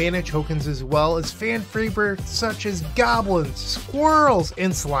and mana tokens, as well as fan favorites such as Goblins, Squirrels,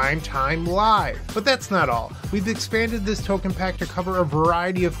 and Slime Time Live. But that's not all. We've expanded this token pack to cover a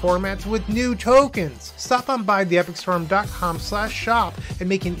variety of formats with new tokens. Stop on by theepicstorm.com/shop and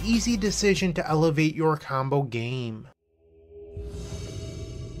make an easy decision to elevate your combo game.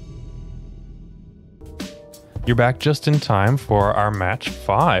 You're back just in time for our match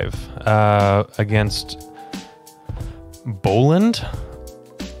 5 against Boland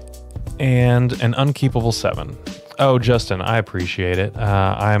and an unkeepable 7. Oh, Justin, I appreciate it.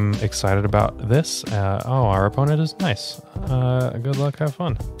 I'm excited about this. Oh, our opponent is nice. Good luck, have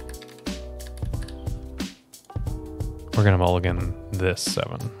fun. We're going to mulligan this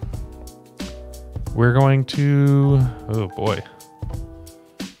 7. We're going to... Oh, boy.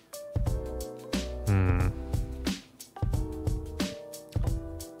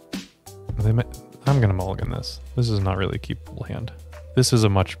 I'm going to mulligan this. This is not really a keepable hand. This is a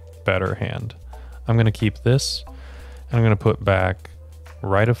much better hand. I'm going to keep this, and I'm going to put back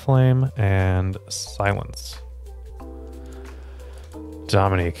Rite of Flame and Silence.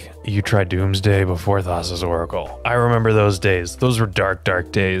 Dominique, you tried Doomsday before Thassa's Oracle. I remember those days. Those were dark,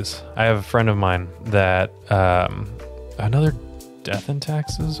 dark days. I have a friend of mine that... another Death and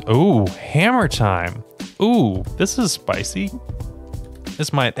Taxes? Ooh, Hammer Time. Ooh, this is spicy.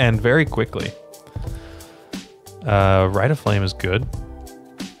 This might end very quickly. Rite of Flame is good.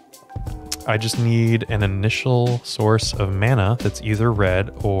 I just need an initial source of mana that's either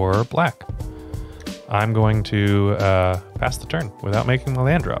red or black. I'm going to pass the turn without making my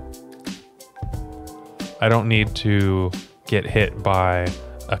land drop. I don't need to get hit by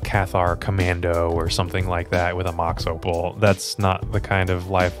a Cathar commando or something like that with a Mox Opal. That's not the kind of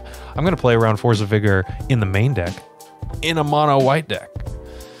life I'm going to play around Force of Vigor in the main deck, in a mono white deck.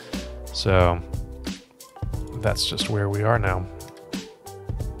 So that's just where we are now.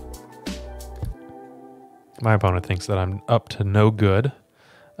 My opponent thinks that I'm up to no good.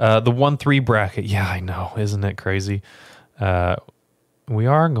 The 1-3 bracket, yeah, I know, isn't it crazy? We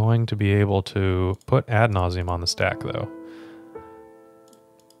are going to be able to put Ad Nauseam on the stack, though.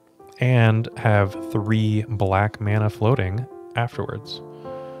 And have 3 black mana floating afterwards.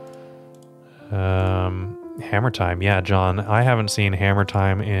 Hammer Time. Yeah, John, I haven't seen Hammer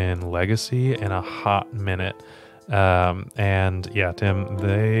Time in Legacy in a hot minute. And yeah, Tim,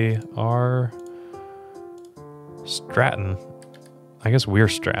 they are Stratton. I guess we're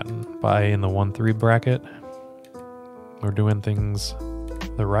Stratton by in the 1-3 bracket. We're doing things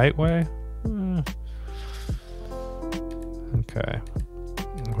the right way. Okay.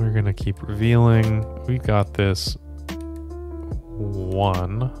 We're going to keep revealing. We got this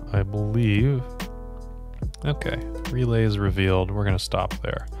 1, I believe. Okay. Relay is revealed. We're going to stop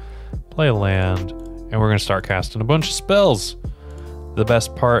there. Play a land, and we're going to start casting a bunch of spells. The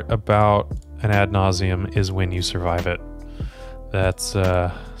best part about an Ad Nauseam is when you survive it. That's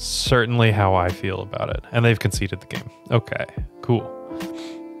certainly how I feel about it. And they've conceded the game. Okay, cool.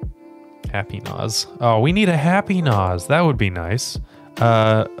 Happy Naz. Oh, we need a Happy Naz. That would be nice.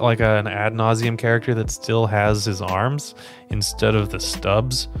 Like an Ad Nauseam character that still has his arms instead of the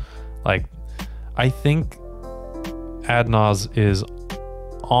stubs. Like, I think Ad Naz is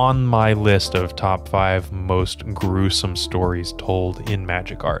on my list of top 5 most gruesome stories told in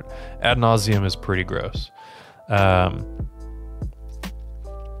Magic art. Ad Nauseam is pretty gross.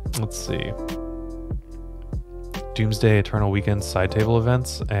 Let's see. Doomsday Eternal Weekend side table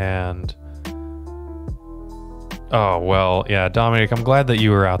events and... Oh, well, yeah, Dominic, I'm glad that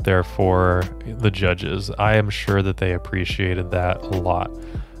you were out there for the judges. I am sure that they appreciated that a lot.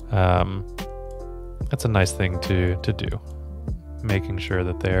 That's a nice thing to do. Making sure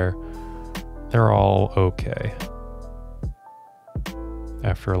that they're all okay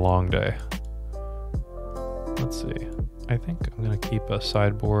after a long day. Let's see. I think I'm going to keep a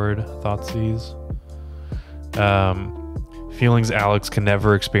sideboard Thoughtseize. Feelings Alex can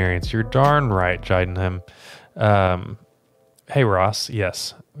never experience. You're darn right, Jidenham. Hey, Ross.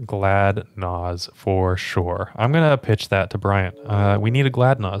 Yes, Glad Naz for sure. I'm going to pitch that to Bryant. We need a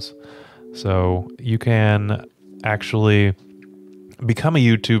Glad Naz. So you can actually become a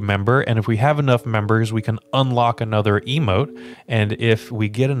YouTube member, and if we have enough members, we can unlock another emote. And if we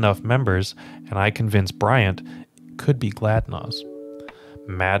get enough members, and I convince Bryant, could be Glad Naz.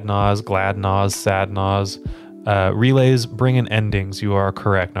 Mad Naz, Glad Naz, Sad Naz. Relays bring in endings. You are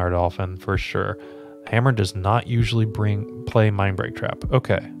correct, Nardolphin, for sure. Hammer does not usually play Mindbreak Trap.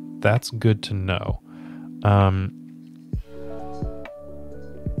 Okay, that's good to know.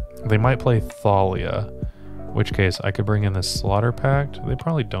 They might play Thalia, in which case I could bring in this Slaughter Pact. They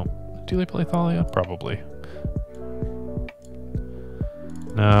probably don't. Do they play Thalia? Probably.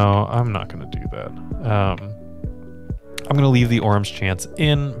 No, I'm not going to do that. I'm going to leave the Orim's Chance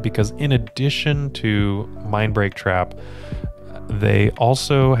in because in addition to Mindbreak Trap, they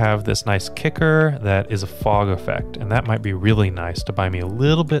also have this nice kicker that is a fog effect, and that might be really nice to buy me a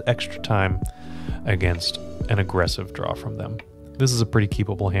little bit extra time against an aggressive draw from them. This is a pretty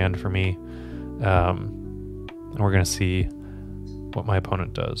keepable hand for me, and we're going to see what my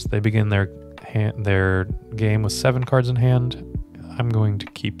opponent does. They begin their game with 7 cards in hand. I'm going to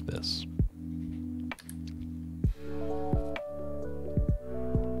keep this.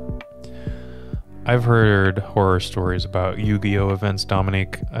 I've heard horror stories about Yu-Gi-Oh! Events,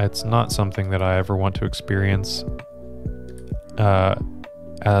 Dominique. It's not something that I ever want to experience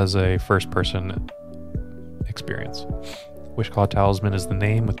as a first-person experience. Wishclaw Talisman is the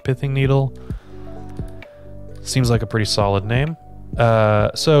name with Pithing Needle. Seems like a pretty solid name.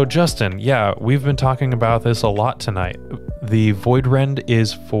 So, Justin, yeah, we've been talking about this a lot tonight. The Void Rend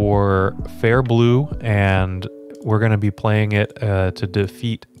is for Fair Blue, and we're going to be playing it to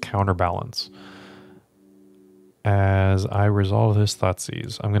defeat Counterbalance. As I resolve this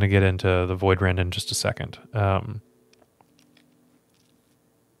Thoughtseize, I'm going to get into the Void Rend in just a second.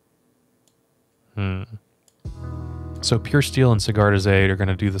 So Pure Steel and Sigarda's Aid are going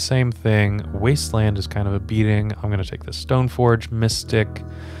to do the same thing. Wasteland is kind of a beating. I'm going to take the Stoneforge, Mystic,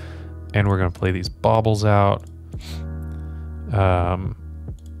 and we're going to play these baubles out. Yeah,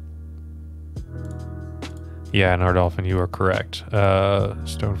 Nardolphin, you are correct.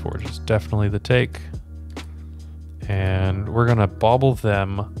 Stoneforge is definitely the take. And we're going to bauble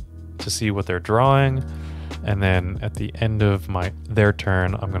them to see what they're drawing. And then at the end of their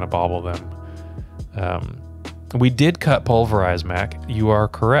turn, I'm going to bobble them. We did cut Pulverize, Mac. You are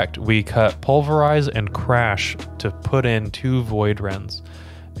correct. We cut Pulverize and Crash to put in 2 Void Rends.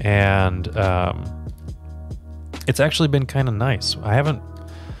 And it's actually been kind of nice.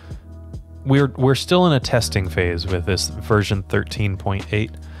 We're still in a testing phase with this version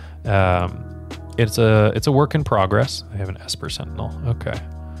 13.8. It's a work in progress. I have an Esper Sentinel. Okay.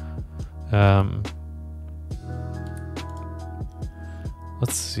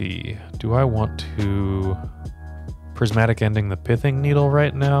 Let's see. Do I want to Prismatic Ending the Pithing Needle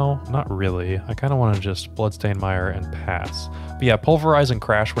right now? Not really. I kind of want to just Bloodstain Mire and pass. But yeah, Pulverize and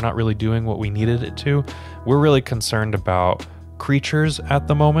Crash, we're not really doing what we needed it to. We're really concerned about creatures at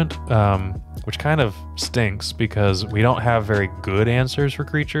the moment, which kind of stinks because we don't have very good answers for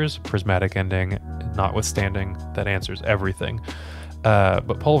creatures. Prismatic Ending, notwithstanding, that answers everything.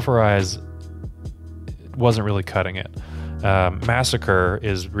 But Pulverize wasn't really cutting it. Massacre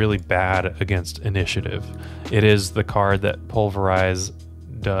is really bad against initiative. It is the card that Pulverize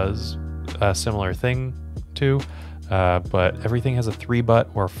does a similar thing to, but everything has a 3-butt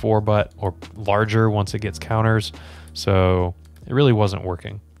or 4-butt or larger once it gets counters, so it really wasn't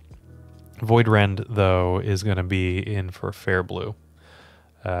working. Void Rend, though, is going to be in for fair blue.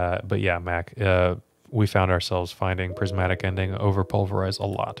 But yeah, Mac, we found ourselves finding Prismatic Ending over Pulverize a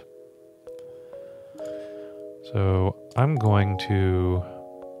lot. So I'm going to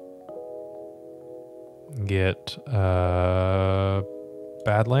get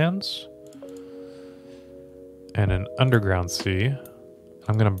Badlands and an Underground Sea.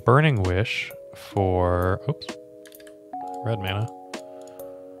 I'm going to Burning Wish for, oops, red mana.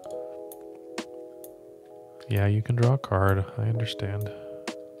 Yeah, you can draw a card. I understand.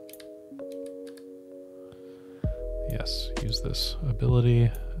 Yes, use this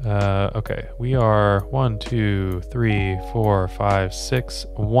ability. Okay, we are 1, 2, 3, 4, 5, 6,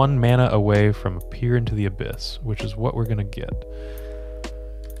 1 mana away from Peer into the Abyss, which is what we're going to get.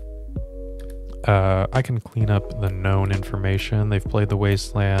 I can clean up the known information. They've played the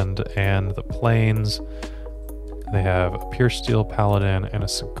Wasteland and the Plains. They have a Pure Steel Paladin and a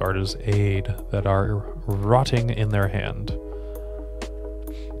Sigarda's Aid that are rotting in their hand.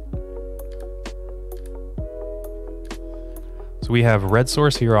 So we have red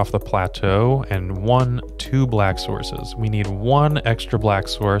source here off the plateau and 2 black sources. We need 1 extra black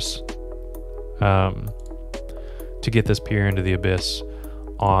source to get this Peer into the Abyss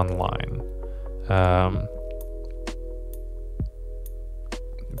online.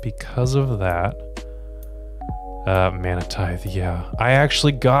 Because of that, Mana Tithe, yeah. I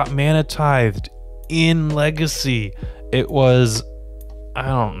actually got Mana Tithed in Legacy. It was, I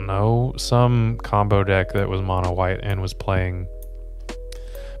don't know, some combo deck that was mono white and was playing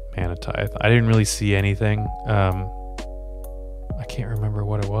Mana Tithe. I didn't really see anything. I can't remember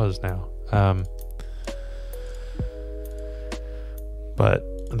what it was now. But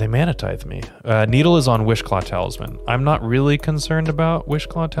they Mana Tithe me. Needle is on Wishclaw Talisman. I'm not really concerned about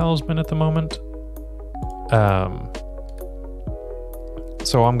Wishclaw Talisman at the moment.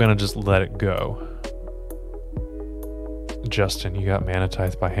 So I'm gonna just let it go. Justin, you got Mana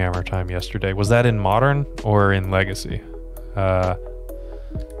Tithe by Hammer Time yesterday. Was that in Modern or in Legacy?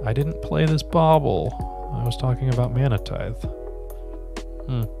 I didn't play this bauble. I was talking about Mana Tithe.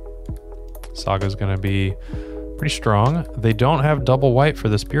 Saga's gonna be pretty strong. They don't have double white for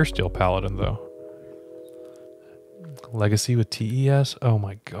this Pure Steel Paladin, though. Legacy with TES? Oh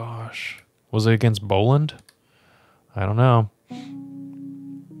my gosh. Was it against Boland? I don't know.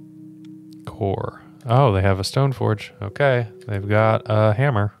 Core. Oh, they have a Stoneforge. Okay. They've got a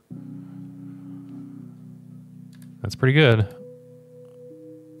hammer. That's pretty good.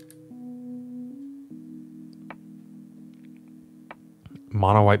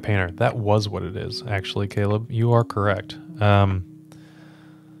 Mono white painter. That was what it is, actually, Caleb. You are correct.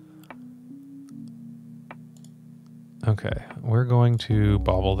 Okay, we're going to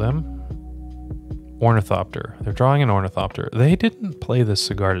bauble them. Ornithopter. They're drawing an Ornithopter. They didn't play this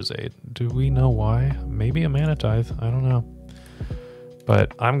Sigarda's Aid. Do we know why? Maybe a Mana Tithe. I don't know.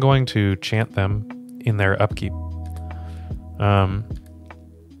 But I'm going to chant them in their upkeep.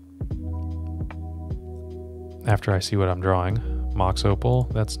 After I see what I'm drawing. Mox Opal.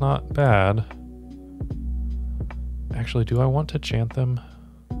 That's not bad. Actually, do I want to chant them?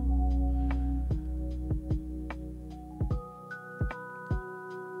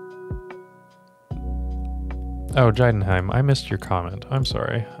 Oh, Jidenheim, I missed your comment. I'm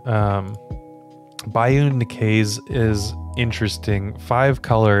sorry. Bayou Decays is interesting. 5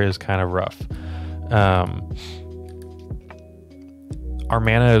 color is kind of rough. Our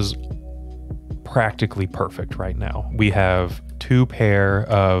mana is practically perfect right now. We have 2 pair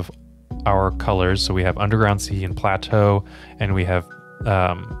of our colors, so we have Underground Sea and Plateau, and we have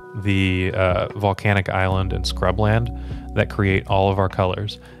the Volcanic Island and Scrubland that create all of our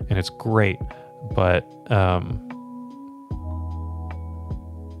colors, and it's great. But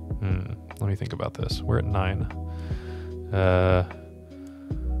let me think about this. We're at 9.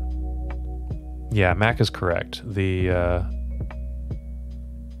 Yeah, Mac is correct. We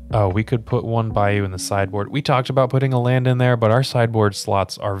could put one bayou in the sideboard. We talked about putting a land in there, but our sideboard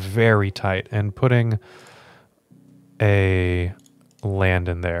slots are very tight, and putting a land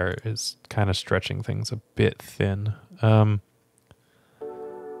in there is kind of stretching things a bit thin.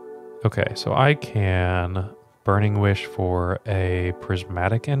 Okay, so I can Burning Wish for a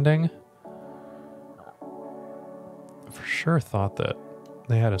prismatic ending. For sure thought that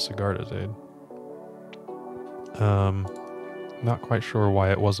they had a Sigarda's Aid. Not quite sure why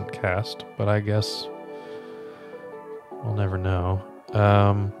it wasn't cast, but I guess we'll never know.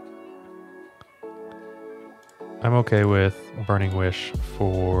 I'm okay with Burning Wish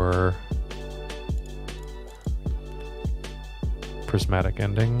for prismatic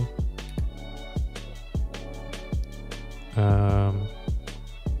ending.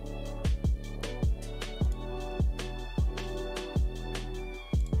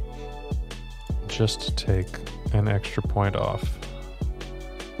 Just to take an extra point off.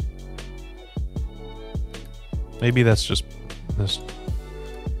 Maybe that's just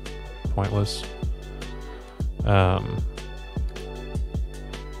pointless.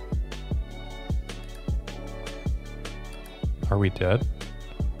 Are we dead?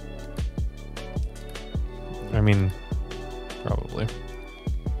 I mean, probably.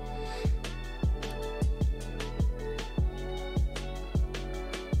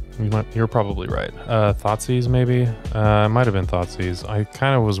 You're probably right. Thoughtseize, maybe? It might have been Thoughtseize. I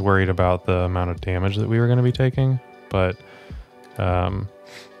kind of was worried about the amount of damage that we were going to be taking, but now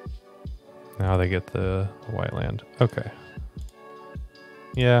they get the white land. Okay.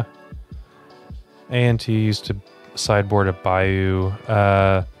 Yeah. A&T used to sideboard a bayou.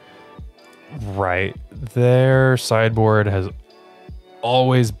 Right. Their sideboard has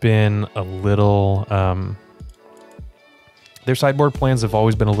always been a little... their sideboard plans have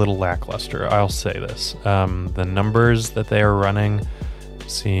always been a little lackluster, I'll say this. The numbers that they are running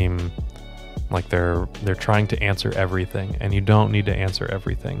seem like they're trying to answer everything, and you don't need to answer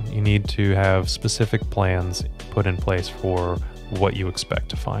everything. You need to have specific plans put in place for what you expect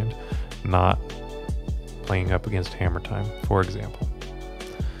to find, not playing up against Hammer Time, for example.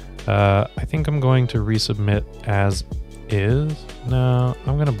 I think I'm going to resubmit as is. No,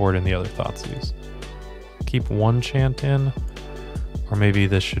 I'm going to board in the other Thoughtseize. Keep one Chant in, or maybe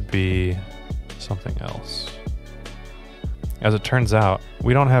this should be something else. As it turns out,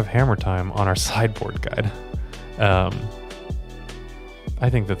 we don't have Hammer Time on our sideboard guide. I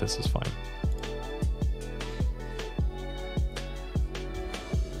think that this is fine.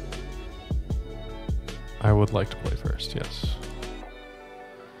 I would like to play first, yes.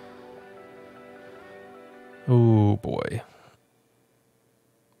 Oh boy.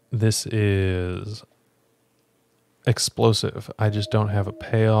 This is explosive. I just don't have a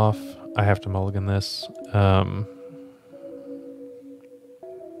payoff. I have to mulligan this.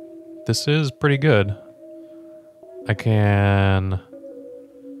 This is pretty good. I can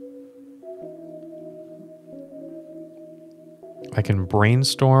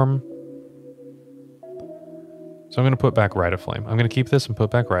brainstorm. So I'm going to put back Rite of Flame. I'm going to keep this and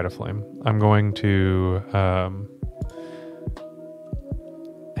put back Rite of Flame. I'm going to...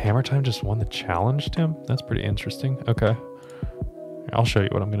 Hammer Time just won the challenge, Tim? That's pretty interesting. Okay. I'll show you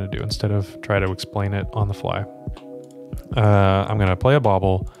what I'm going to do instead of try to explain it on the fly. I'm going to play a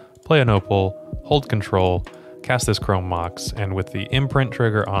Bauble, play an Opal, hold control, cast this Chrome Mox, and with the imprint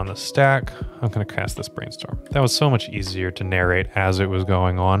trigger on the stack, I'm going to cast this Brainstorm. That was so much easier to narrate as it was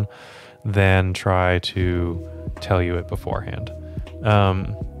going on than try to tell you it beforehand.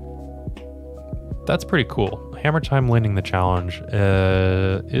 That's pretty cool. Hammer Time winning the challenge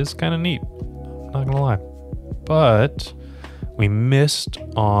is kind of neat, not gonna lie. But we missed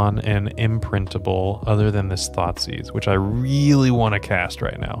on an imprintable other than this Thoughtseize, which I really want to cast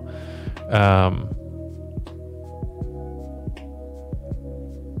right now.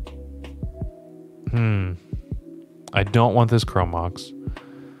 I don't want this Chrome Mox.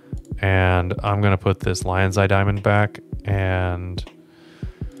 And I'm going to put this Lion's Eye Diamond back, and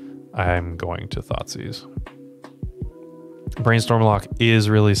I'm going to Thoughtseize. Brainstorm Lock is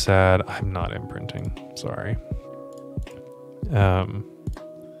really sad. I'm not imprinting. Sorry.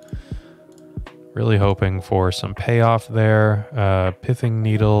 Really hoping for some payoff there. Pithing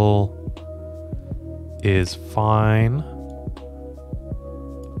Needle. is fine.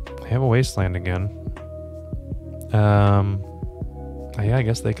 They have a Wasteland again. Yeah, I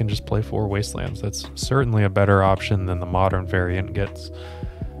guess they can just play 4 Wastelands. That's certainly a better option than the modern variant gets.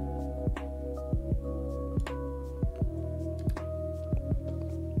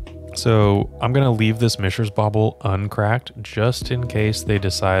 So I'm going to leave this Mishra's Bauble uncracked just in case they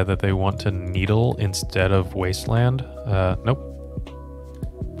decide that they want to Needle instead of Wasteland. Nope.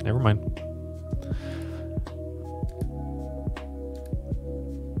 Never mind.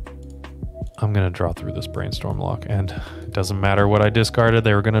 I'm going to draw through this Brainstorm Lock, and it doesn't matter what I discarded.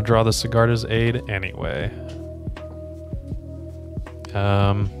 They were going to draw the Sigarda's Aid anyway.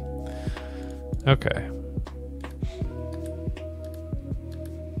 Okay.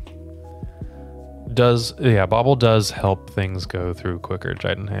 Bauble does help things go through quicker,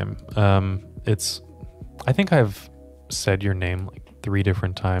 Jidenham. I think I've said your name like 3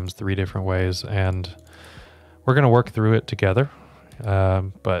 different times, 3 different ways, and we're going to work through it together,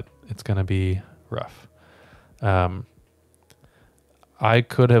 but it's going to be rough. I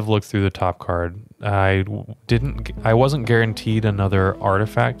could have looked through the top card. I wasn't guaranteed another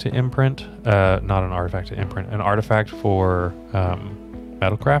artifact to imprint. Not an artifact to imprint, an artifact for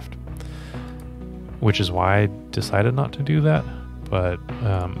Metalcraft, which is why I decided not to do that. But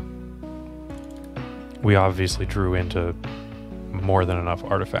we obviously drew into more than enough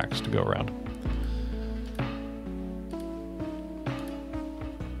artifacts to go around.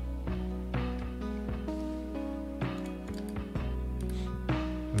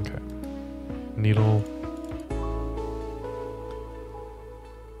 Okay. Needle.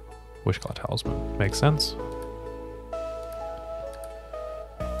 Wishclaw Talisman. Makes sense.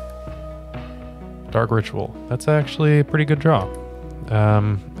 Dark Ritual. That's actually a pretty good draw.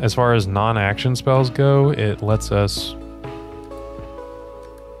 As far as non-action spells go, it lets us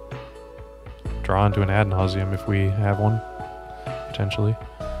draw into an Ad Nauseam if we have one, potentially.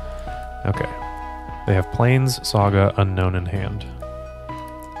 Okay. They have Plains, Saga, Unknown in hand.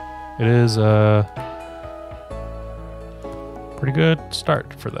 It is a pretty good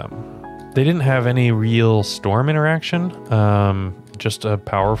start for them. They didn't have any real Storm interaction. Just a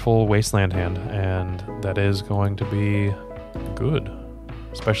powerful Wasteland hand, and that is going to be good,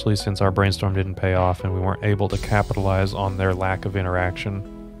 especially since our Brainstorm didn't pay off and we weren't able to capitalize on their lack of interaction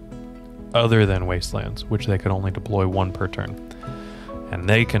other than Wastelands, which they could only deploy 1 per turn, and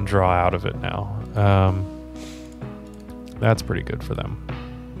they can draw out of it now. That's pretty good for them.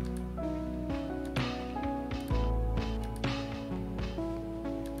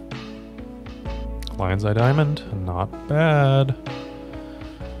 Lion's Eye Diamond, not bad.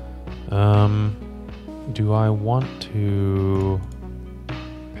 Do I want to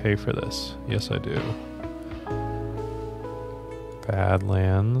pay for this? Yes, I do.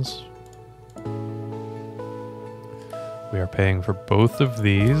 Badlands. We are paying for both of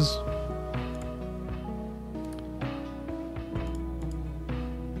these.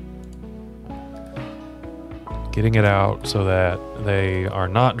 Getting it out so that they are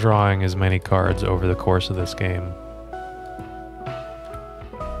not drawing as many cards over the course of this game.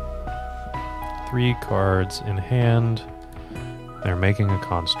 3 cards in hand. They're making a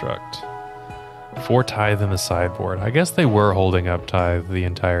construct. 4 Tithe in the sideboard. I guess they were holding up Tithe the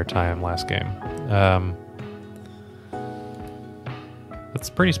entire time last game. That's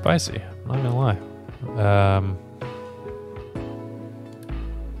pretty spicy, I'm not gonna lie.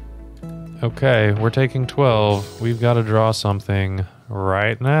 Okay, we're taking 12. We've got to draw something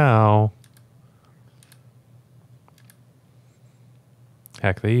right now.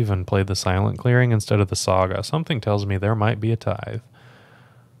 Heck, they even played the Silent Clearing instead of the Saga. Something tells me there might be a Tithe.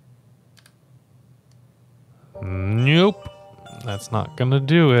 Nope. That's not going to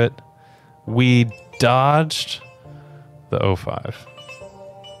do it. We dodged the 05.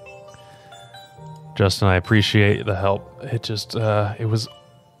 Justin, I appreciate the help. It just, it was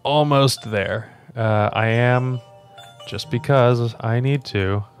almost there. I am, just because I need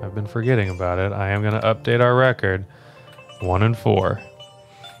to, I've been forgetting about it, I am going to update our record. 1-4.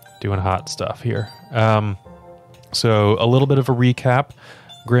 Doing hot stuff here. So a little bit of a recap.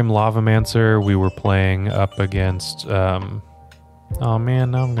 Grim Lavamancer, we were playing up against... oh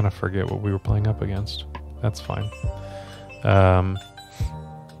man, now I'm going to forget what we were playing up against. That's fine.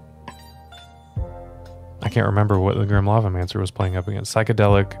 I can't remember what the Grim Lavamancer was playing up against.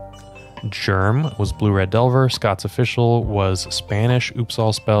 Psychedelic Germ was Blue-Red Delver. Scott's Official was Spanish Oops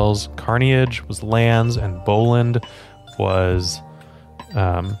All Spells. Carnage was lands, and Boland was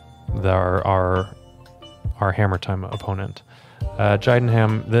our Hammer Time opponent.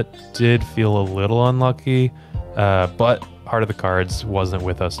 Jidenham, that did feel a little unlucky, but Heart of the Cards wasn't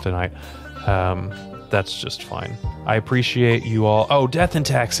with us tonight. that's just fine. I appreciate you all. Oh, Death and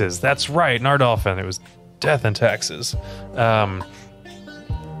Taxes. That's right, Nardolphin. It was Death and Taxes. That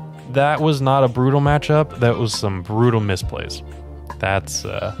was not a brutal matchup. That was some brutal misplays. That's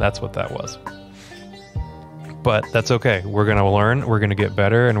what that was. But that's okay. We're going to learn, we're going to get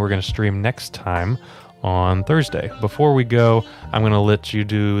better, and we're going to stream next time on Thursday. Before we go, I'm going to let you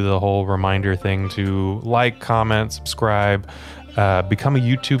do the whole reminder thing to like, comment, subscribe, become a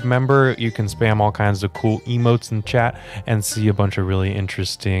YouTube member. You can spam all kinds of cool emotes in chat and see a bunch of really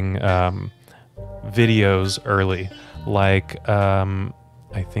interesting videos early. Like,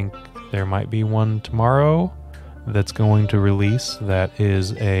 I think there might be one tomorrow that's going to release that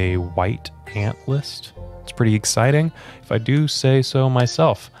is a white ant list. It's pretty exciting, if I do say so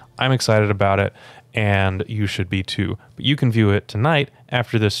myself. I'm excited about it, and you should be too. But you can view it tonight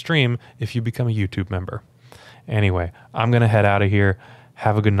after this stream if you become a YouTube member. Anyway, I'm going to head out of here.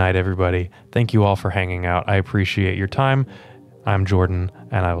 Have a good night, everybody. Thank you all for hanging out. I appreciate your time. I'm Jordan,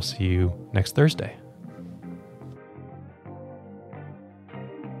 and I will see you next Thursday.